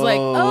 And I was like,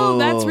 oh,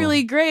 that's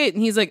really great.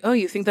 And he's like, oh,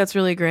 you think that's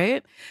really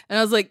great? And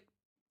I was like,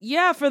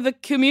 yeah, for the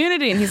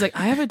community. And he's like,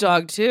 I have a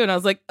dog too. And I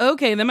was like,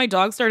 okay. And then my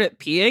dog started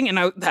peeing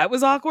and that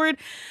was awkward.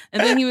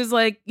 And then he was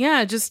like,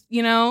 yeah, just,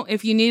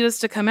 if you need us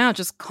to come out,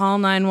 just call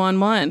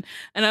 911.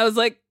 And I was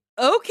like,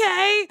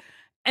 okay.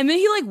 And then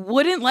he like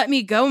wouldn't let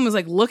me go and was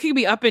like looking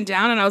me up and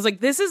down. And I was like,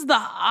 this is the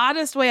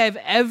oddest way I've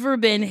ever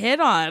been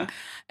hit on.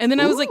 And then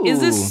I was like, is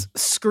this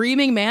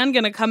screaming man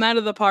going to come out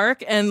of the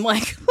park and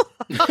like,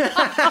 and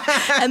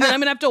then I'm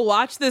going to have to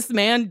watch this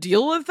man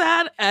deal with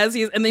that and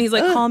then he's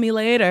like, call me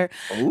later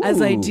as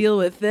I deal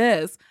with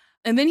this.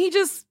 And then he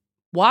just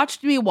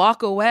watched me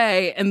walk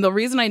away. And the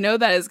reason I know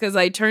that is because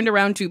I turned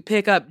around to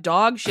pick up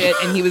dog shit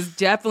and he was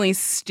definitely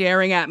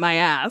staring at my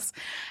ass.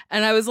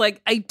 And I was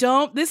like,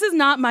 this is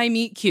not my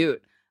meet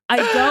cute. I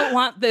don't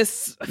want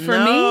this for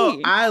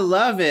me. I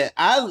love it.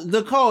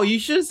 Nicole, you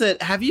should have said,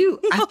 I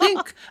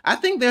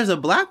think there's a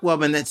black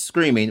woman that's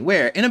screaming.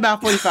 Where? In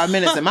about 45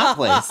 minutes at my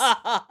place.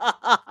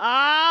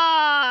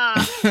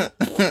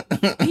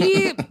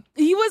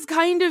 He was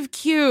kind of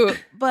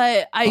cute,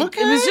 but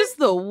it was just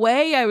the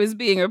way I was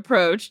being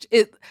approached.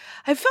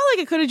 I felt like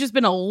it could have just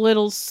been a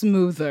little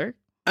smoother.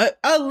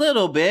 A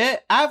little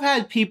bit. I've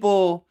had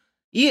people...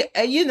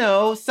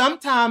 Yeah,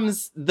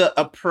 sometimes the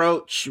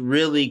approach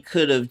really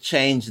could have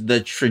changed the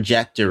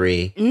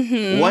trajectory.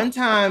 One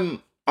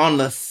time on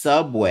the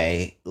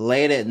subway,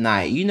 late at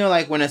night,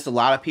 like when it's a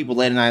lot of people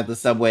late at night at the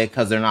subway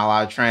because there are not a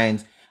lot of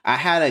trains, I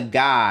had a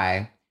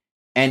guy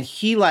and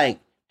he like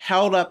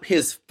held up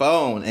his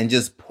phone and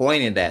just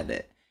pointed at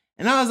it.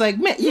 And I was like,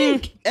 man, you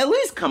at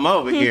least come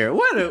over here.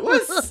 What?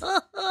 He's just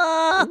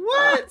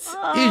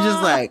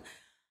like...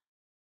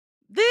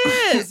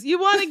 You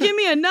want to give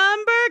me a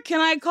number?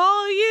 Can I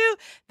call you?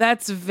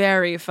 That's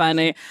very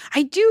funny.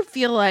 I do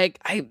feel like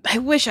I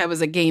wish I was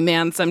a gay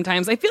man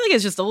sometimes. I feel like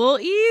it's just a little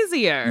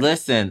easier.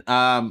 Listen,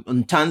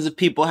 tons of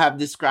people have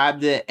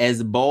described it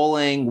as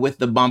bowling with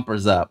the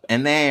bumpers up,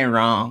 and they ain't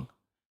wrong.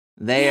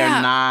 They are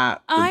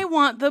not. I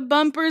want the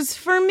bumpers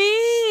for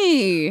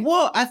me.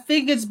 Well, I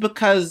think it's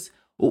because...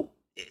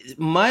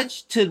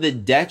 much to the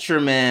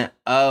detriment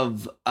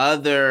of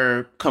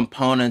other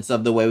components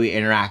of the way we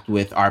interact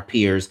with our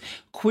peers,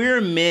 queer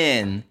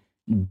men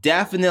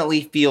definitely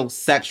feel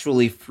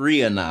sexually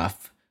free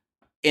enough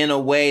in a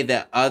way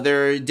that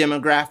other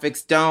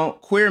demographics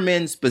don't. Queer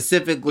men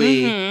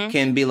specifically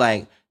can be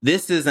like,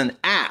 this is an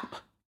app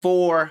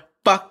for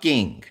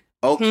fucking,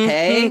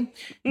 okay?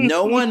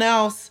 No one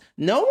else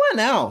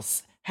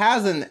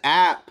has an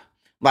app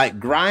like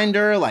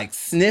Grindr, like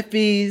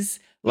Sniffies,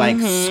 like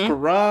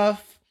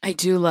Scruff. I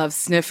do love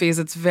Sniffies.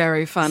 It's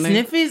very funny.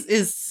 Sniffies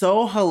is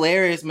so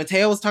hilarious.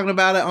 Mateo was talking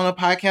about it on a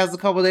podcast a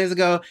couple days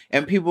ago,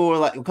 and people were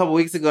like, a couple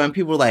weeks ago, and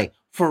people were like,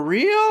 for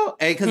real?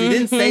 Because he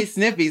didn't say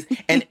Sniffies.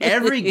 And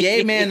every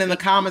gay man in the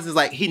comments is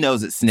like, he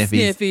knows it's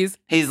Sniffies. Sniffies.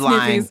 He's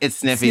lying.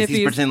 It's Sniffies.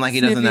 He's pretending like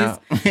he doesn't know.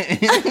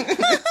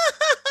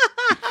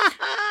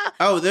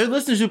 Oh, there are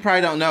listeners who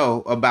probably don't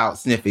know about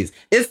Sniffies.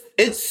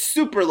 It's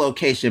super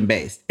location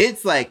based.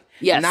 It's like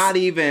not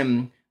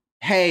even,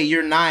 hey,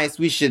 you're nice,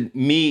 we should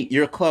meet,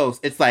 you're close.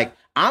 It's like,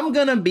 I'm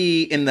gonna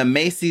be in the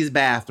Macy's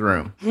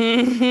bathroom.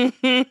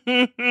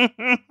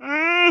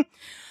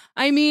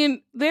 I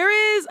mean,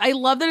 I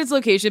love that it's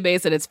location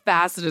based and it's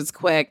fast and it's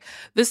quick.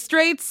 The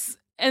straights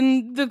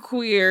and the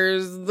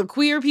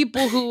queer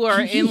people who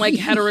are in like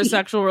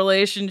heterosexual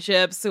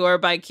relationships, who are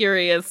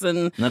bi-curious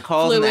and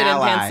Nicole's fluid an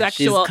ally. and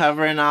pansexual. She's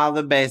covering all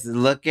the bases.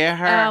 Look at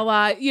her.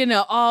 Ally,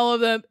 all of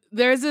them.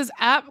 There's this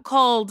app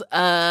called,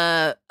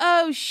 what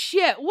is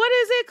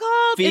it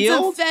called?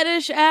 Field? It's a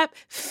fetish app,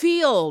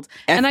 Field.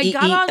 And I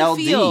got on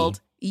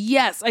Field.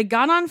 Yes, I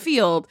got on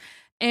Field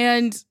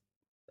and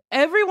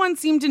everyone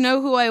seemed to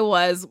know who I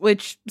was,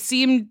 which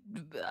seemed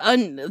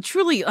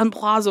truly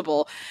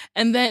implausible.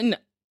 And then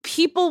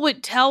people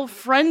would tell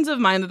friends of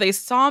mine that they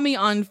saw me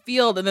on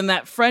Field, and then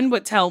that friend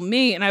would tell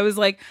me, and I was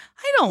like,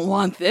 I don't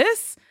want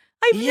this.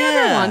 I've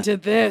never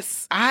wanted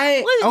this.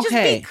 Let's just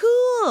be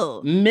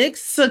cool.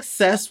 Mixed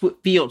success with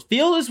Field.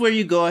 Field is where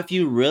you go if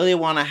you really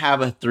want to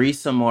have a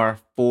threesome or a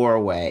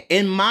four-way.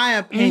 In my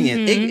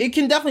opinion, it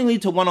can definitely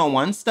lead to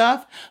one-on-one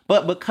stuff,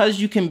 but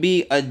because you can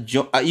be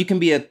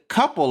a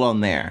couple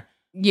on there.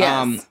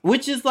 Yes.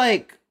 Which is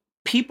like,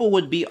 people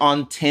would be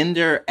on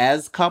Tinder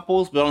as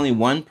couples, but only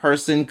one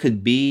person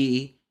could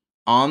be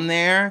on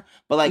there.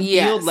 But like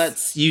Field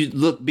lets you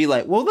be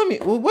like,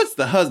 what's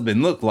the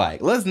husband look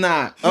like? Let's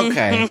not.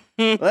 Okay.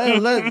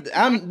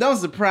 Don't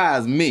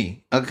surprise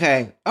me.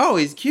 Okay. Oh,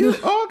 he's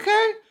cute.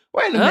 Okay.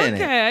 Wait a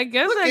minute. Okay, I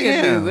guess I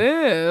can do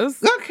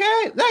this.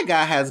 Okay. That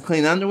guy has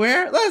clean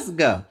underwear. Let's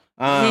go.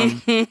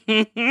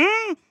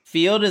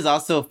 Field is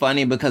also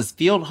funny because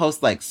Field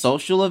hosts like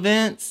social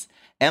events,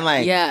 and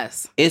like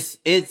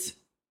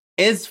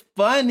it's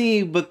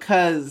funny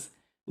because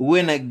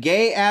when a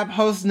gay app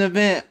hosts an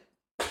event,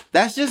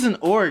 that's just an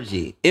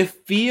orgy. If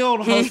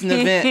Field hosts an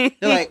event,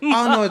 they're like,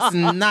 oh no, it's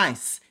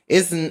nice.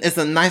 It's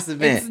a nice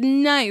event. It's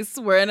nice.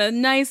 We're in a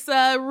nice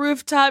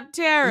rooftop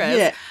terrace.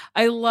 Yeah.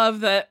 I love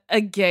that a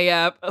gay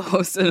app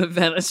hosts an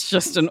event. It's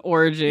just an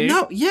orgy.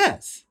 No,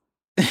 yes.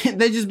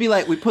 They just be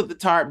like, we put the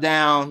tarp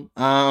down.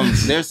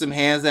 There's some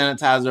hand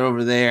sanitizer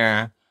over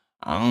there.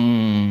 I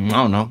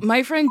don't know.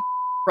 My friend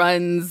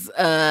runs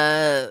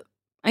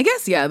I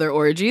guess, they're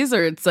orgies,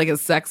 or it's like a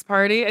sex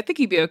party. I think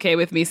he'd be okay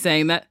with me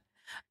saying that.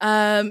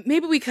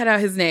 Maybe we cut out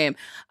his name,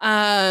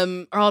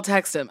 or I'll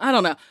text him. I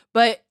don't know.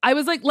 But I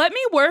was like, let me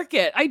work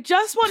it. I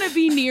just want to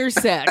be near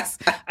sex.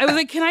 I was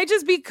like, can I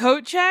just be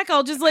coat check?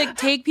 I'll just like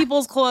take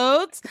people's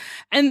clothes.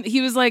 And he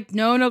was like,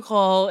 no,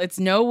 Nicole, it's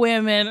no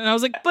women. And I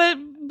was like, but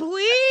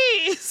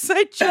please,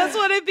 I just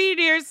want to be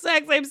near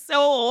sex. I'm so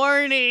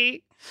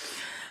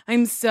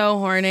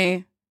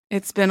horny.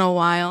 It's been a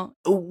while.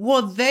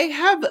 Well,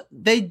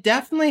 they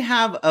definitely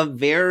have a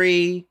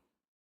very,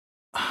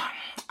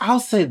 I'll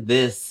say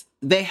this.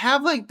 They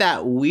have like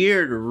that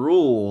weird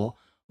rule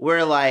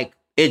where like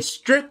it's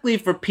strictly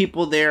for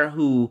people there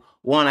who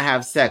want to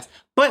have sex.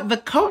 But the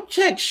coat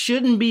check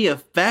shouldn't be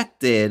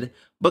affected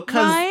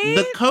because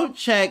the coat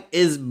check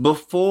is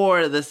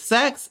before the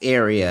sex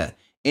area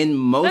in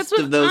most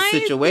of those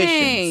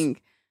situations.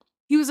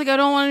 He was like, I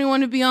don't want anyone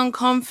to be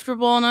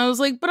uncomfortable. And I was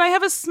like, but I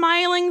have a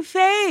smiling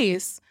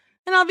face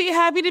and I'll be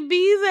happy to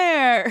be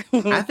there.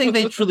 I think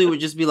they truly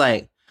would just be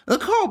like,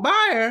 Nicole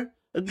Byer,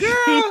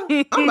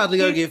 girl, I'm about to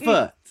go get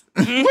fucked.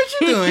 What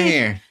you doing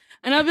here?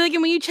 And I'll be like,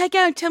 and when you check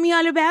out, tell me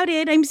all about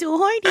it. I'm so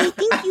horny.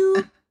 Thank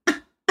you.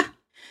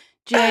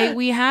 Jay,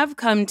 we have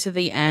come to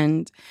the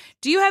end.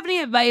 Do you have any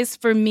advice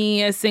for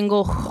me, a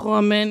single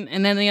woman,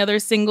 and any other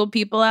single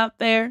people out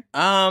there?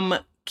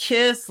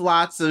 Kiss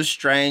lots of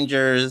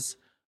strangers.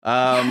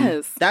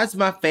 Yes. That's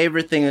my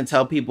favorite thing to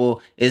tell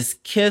people is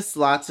kiss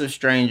lots of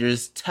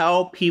strangers.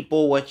 Tell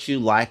people what you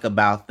like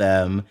about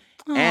them.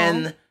 Aww.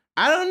 And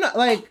I don't know,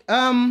 like,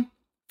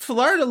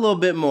 flirt a little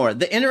bit more.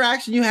 The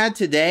interaction you had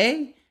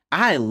today,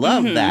 I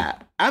love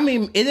that. I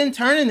mean, it didn't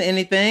turn into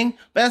anything,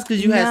 but that's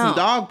because you had some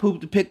dog poop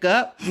to pick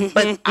up.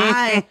 But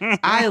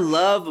I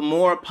love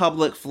more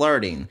public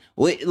flirting.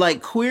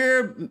 Like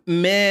queer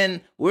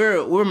men,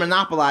 we're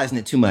monopolizing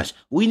it too much.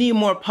 We need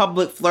more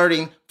public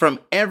flirting from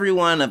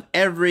everyone of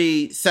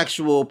every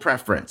sexual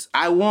preference.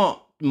 I want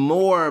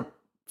more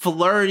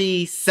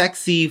flirty,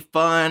 sexy,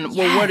 fun. Yes.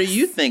 Well, what are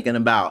you thinking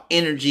about?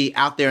 Energy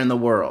out there in the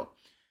world.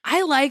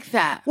 I like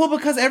that. Well,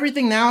 because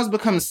everything now has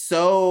become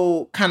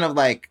so kind of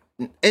like,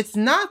 it's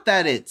not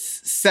that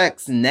it's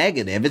sex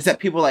negative. It's that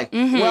people are like,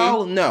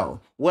 well,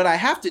 no. What I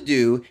have to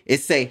do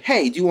is say,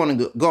 hey, do you want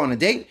to go on a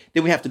date?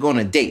 Then we have to go on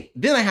a date.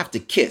 Then I have to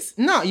kiss.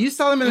 No, you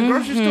saw them in the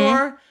grocery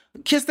store,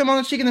 kiss them on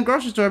the cheek in the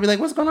grocery store, be like,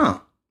 what's going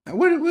on?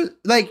 What,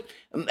 like,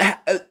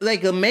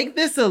 Like, make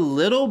this a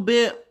little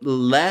bit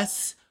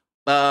less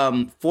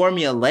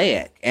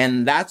formulaic.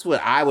 And that's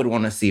what I would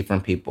want to see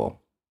from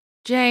people.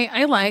 Jay,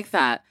 I like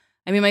that.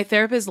 I mean, my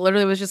therapist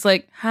literally was just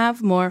like,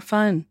 have more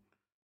fun.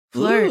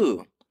 Flirt.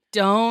 Ooh.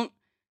 Don't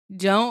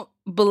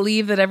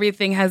believe that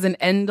everything has an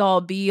end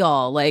all be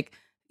all. Like,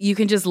 you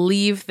can just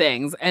leave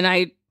things. And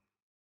I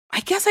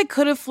guess I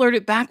could have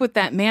flirted back with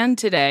that man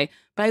today,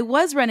 but I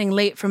was running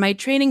late for my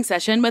training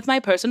session with my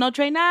personal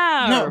trainer.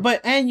 No,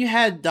 and you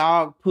had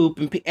dog poop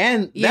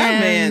and that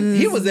man,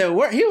 he was at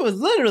work. He was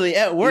literally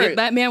at work. Yeah,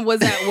 that man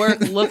was at work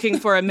looking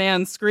for a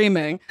man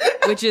screaming,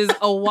 which is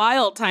a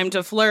wild time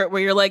to flirt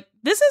where you're like,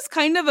 this is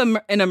kind of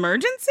an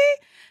emergency.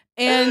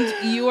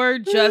 And you are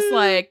just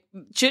like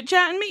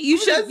chit-chatting me. You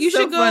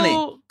should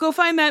go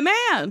find that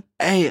man.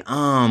 Hey,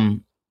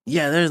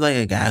 yeah, there's like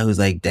a guy who's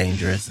like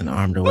dangerous and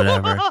armed or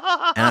whatever.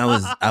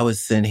 And I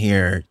was sent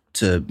here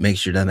to make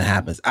sure that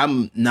happens.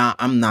 I'm not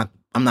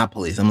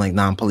police. I'm like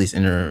non-police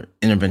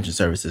intervention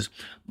services.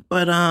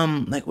 But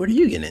like, what are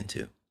you getting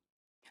into?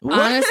 What?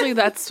 Honestly,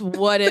 that's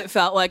what it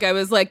felt like. I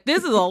was like,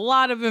 this is a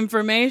lot of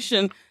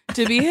information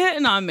to be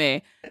hitting on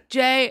me.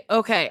 Jay,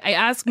 okay, I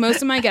asked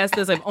most of my guests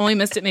this. I've only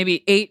missed it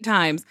maybe 8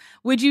 times.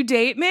 Would you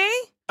date me?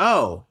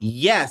 Oh,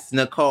 yes,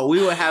 Nicole. We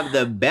will have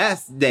the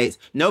best dates.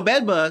 No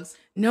bed bugs.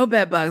 No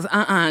bed bugs.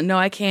 No,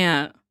 I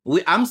can't.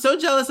 I'm so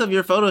jealous of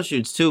your photo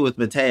shoots, too, with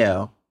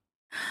Mateo.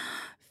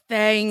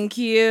 Thank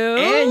you.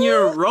 And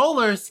you're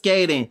roller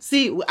skating.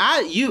 See,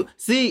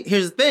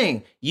 here's the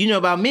thing. You know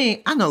about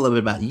me. I know a little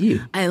bit about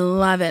you. I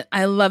love it.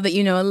 I love that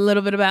you know a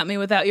little bit about me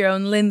without your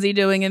own Lindsay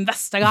doing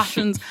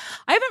investigations.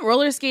 I haven't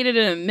roller skated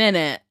in a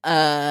minute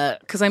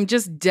because I'm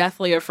just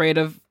deathly afraid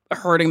of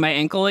hurting my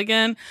ankle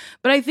again.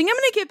 But I think I'm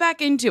going to get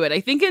back into it.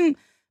 I'm going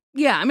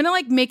to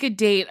like make a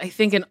date, I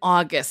think in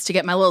August to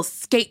get my little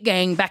skate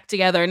gang back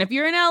together. And if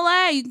you're in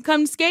LA, you can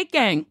come skate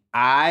gang.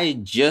 I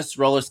just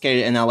roller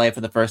skated in LA for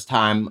the first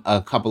time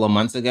a couple of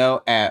months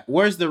ago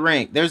where's the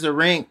rink? There's a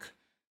rink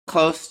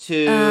close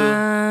to...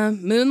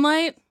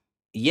 Moonlight?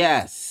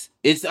 Yes.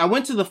 I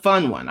went to the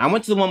fun one. I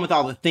went to the one with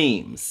all the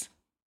themes.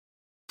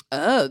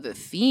 Oh, the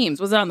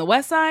themes. Was it on the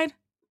west side?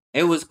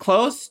 It was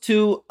close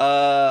to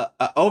a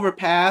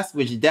overpass,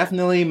 which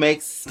definitely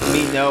makes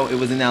me know it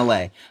was in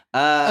LA.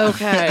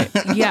 Okay.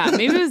 Yeah,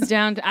 maybe it was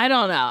down. I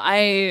don't know.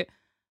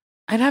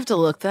 I'd have to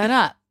look that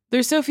up.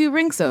 There's so few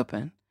rinks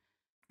open.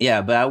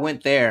 Yeah, but I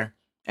went there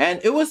and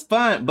it was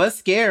fun, but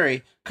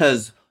scary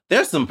because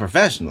there's some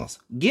professionals.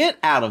 Get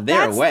out of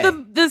their way. That's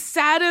the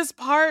saddest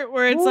part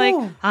where it's like,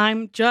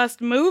 I'm just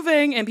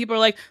moving and people are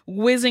like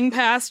whizzing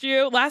past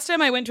you. Last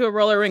time I went to a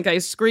roller rink, I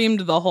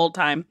screamed the whole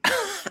time.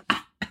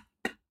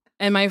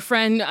 And my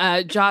friend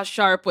Josh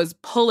Sharp was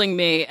pulling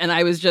me, and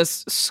I was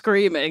just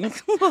screaming.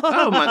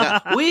 Oh, my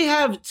God. We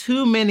have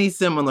too many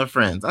similar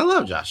friends. I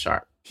love Josh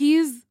Sharp.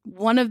 He's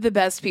one of the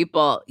best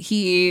people.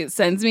 He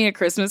sends me a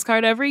Christmas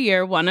card every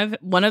year. One of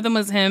them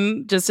was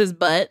him, just his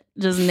butt,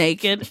 just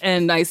naked,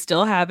 and I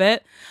still have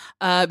it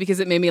because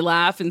it made me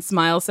laugh and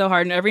smile so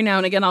hard. And every now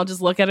and again, I'll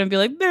just look at it and be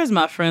like, there's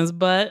my friend's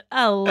butt.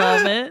 I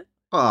love it.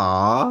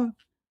 Aww.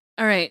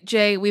 All right,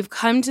 Jay, we've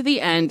come to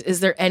the end. Is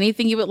there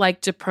anything you would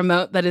like to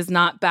promote that is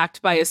not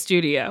backed by a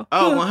studio?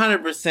 Oh,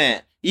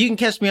 100%. You can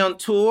catch me on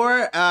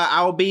tour.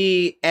 I'll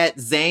be at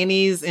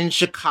Zanies in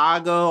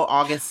Chicago,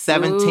 August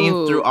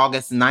 17th through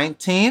August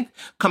 19th.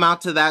 Come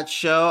out to that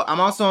show. I'm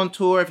also on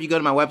tour. If you go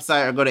to my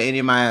website or go to any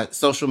of my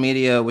social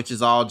media, which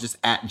is all just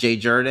at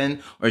jjurden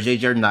or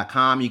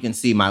jjurden.com, you can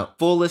see my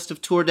full list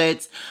of tour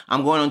dates.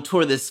 I'm going on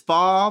tour this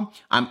fall.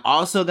 I'm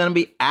also going to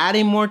be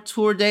adding more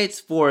tour dates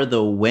for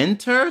the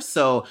winter.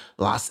 So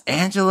Los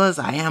Angeles,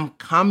 I am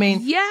coming.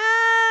 Yes!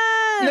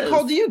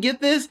 Nicole, do you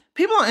get this?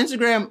 People on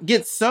Instagram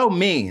get so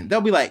mean. They'll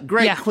be like,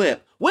 great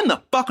clip. When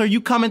the fuck are you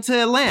coming to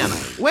Atlanta?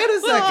 Wait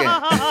a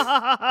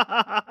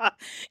second.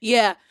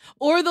 Yeah.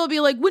 Or they'll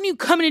be like, when are you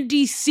coming to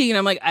DC? And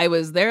I'm like, I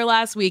was there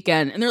last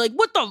weekend. And they're like,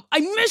 what the?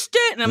 I missed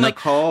it. And I'm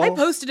Nicole, like, I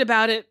posted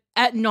about it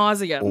at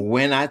nauseam.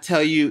 When I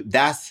tell you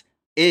that's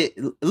it.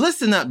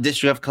 Listen up,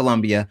 District of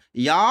Columbia.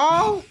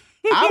 Y'all,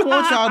 I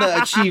want y'all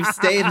to achieve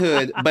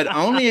statehood, but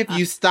only if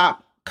you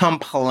stop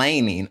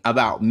complaining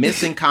about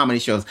missing comedy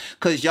shows,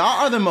 because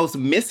y'all are the most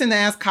missing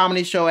ass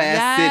comedy show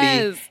ass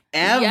city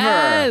ever.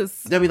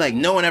 Yes. They'll be like,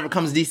 no one ever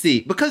comes to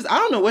DC, because I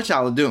don't know what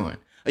y'all are doing.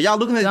 Are y'all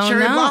looking at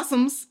cherry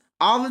blossoms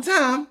all the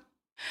time?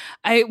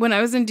 When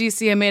I was in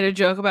DC, I made a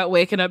joke about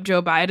waking up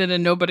Joe Biden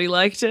and nobody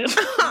liked it.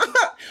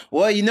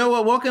 Well, you know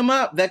what woke him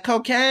up? That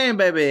cocaine,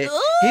 baby.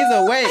 He's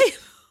awake.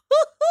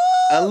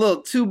 A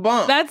little too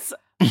bump. That's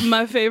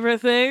my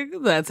favorite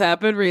thing that's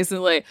happened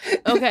recently.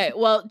 Okay,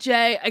 well,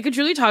 Jay, I could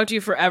truly talk to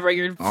you forever.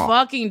 You're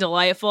fucking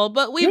delightful,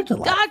 but we've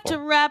got to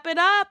wrap it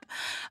up.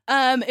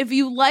 If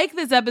you like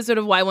this episode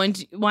of Why Won't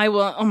You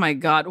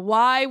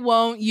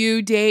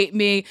Date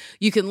Me?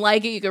 You can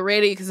like it, you can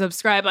rate it, you can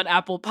subscribe on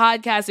Apple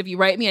Podcasts. If you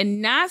write me a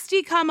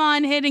nasty come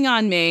on hitting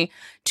on me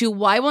to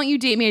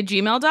whywon'tyoudate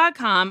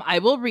me@gmail.com, I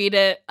will read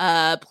it.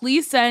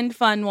 Please send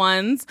fun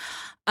ones.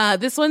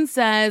 This one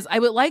says, I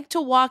would like to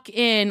walk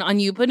in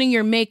on you putting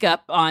your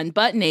makeup on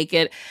butt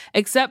naked,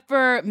 except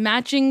for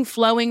matching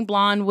flowing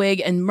blonde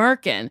wig and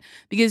merkin,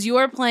 because you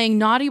are playing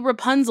naughty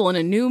Rapunzel in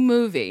a new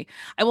movie.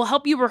 I will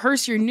help you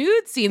rehearse your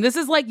nude scene. This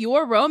is like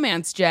your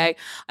romance, Jay.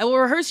 I will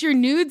rehearse your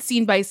nude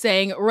scene by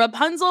saying,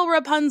 Rapunzel,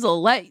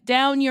 Rapunzel, let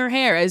down your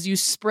hair as you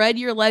spread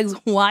your legs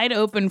wide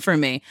open for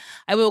me.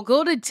 I will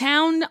go to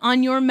town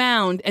on your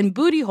mound and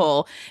booty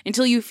hole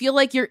until you feel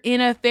like you're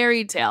in a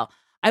fairy tale.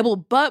 I will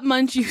butt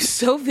munch you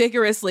so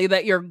vigorously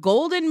that your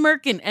golden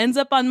merkin ends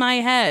up on my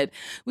head.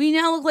 We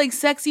now look like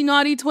sexy,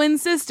 naughty twin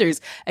sisters,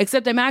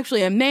 except I'm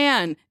actually a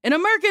man in a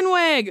merkin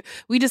wig.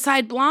 We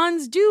decide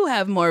blondes do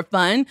have more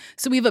fun,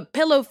 so we have a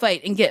pillow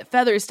fight and get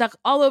feathers stuck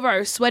all over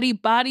our sweaty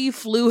bodily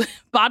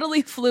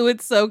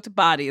fluid-soaked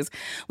bodies.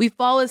 We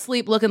fall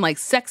asleep looking like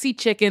sexy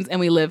chickens, and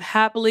we live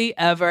happily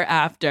ever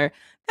after.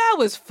 That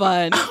was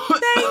fun.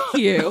 Thank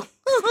you.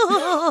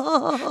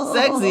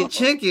 Sexy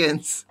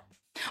chickens.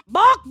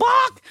 Bok,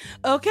 bok.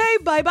 Okay,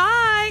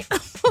 bye-bye.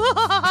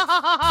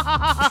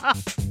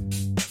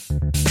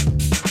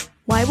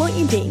 Why Won't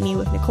You Date Me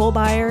with Nicole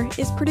Byer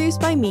is produced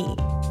by me,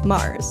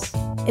 Mars.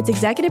 It's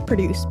executive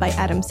produced by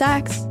Adam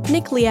Sachs,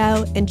 Nick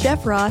Liao, and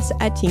Jeff Ross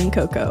at Team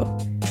Coco,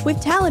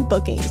 with talent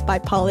bookings by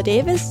Paula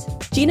Davis,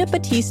 Gina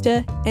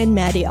Batista, and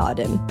Maddie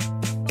Auden.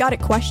 Got a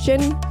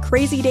question,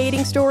 crazy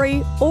dating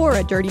story, or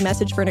a dirty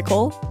message for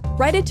Nicole?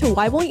 Write it to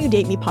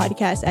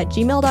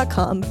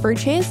whywon'tyoudate.me@gmail.com for a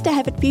chance to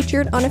have it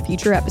featured on a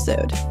future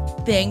episode.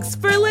 Thanks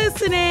for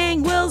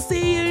listening. We'll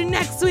see you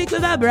next week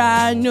with a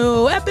brand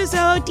new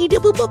episode.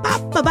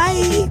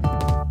 Bye-bye.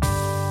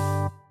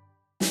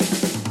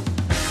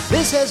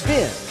 This has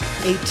been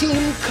a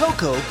Team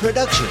Coco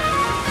production.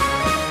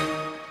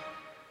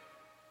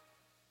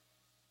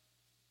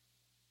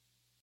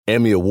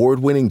 Emmy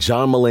award-winning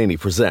John Mulaney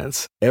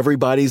presents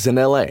Everybody's in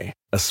L.A.,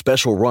 a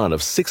special run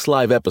of 6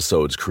 live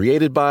episodes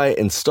created by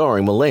and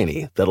starring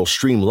Mulaney that'll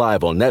stream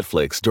live on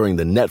Netflix during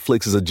the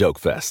Netflix is a Joke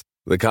Fest.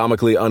 The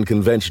comically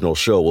unconventional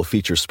show will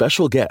feature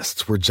special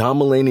guests where John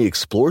Mulaney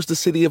explores the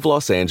city of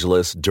Los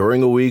Angeles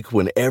during a week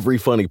when every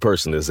funny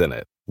person is in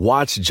it.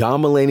 Watch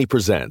John Mulaney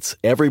Presents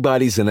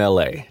Everybody's in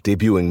L.A.,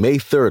 debuting May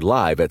 3rd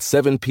live at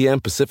 7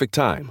 p.m. Pacific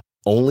Time,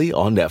 only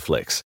on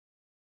Netflix.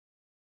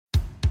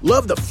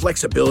 Love the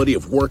flexibility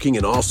of working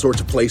in all sorts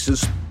of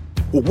places?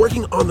 Well,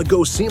 working on the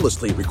go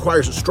seamlessly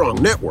requires a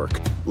strong network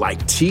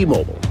like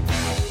T-Mobile.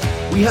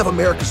 We have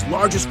America's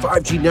largest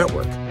 5G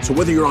network, so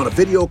whether you're on a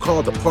video call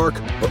at the park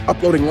or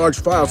uploading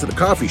large files at the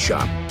coffee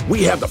shop,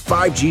 we have the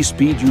 5G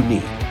speed you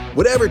need.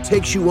 Whatever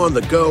takes you on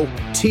the go,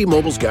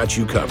 T-Mobile's got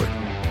you covered.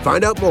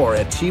 Find out more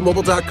at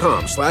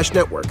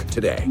T-Mobile.com/network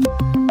today.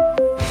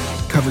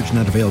 Coverage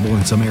not available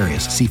in some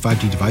areas. See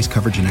 5G device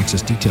coverage and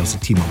access details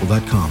at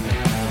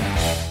T-Mobile.com.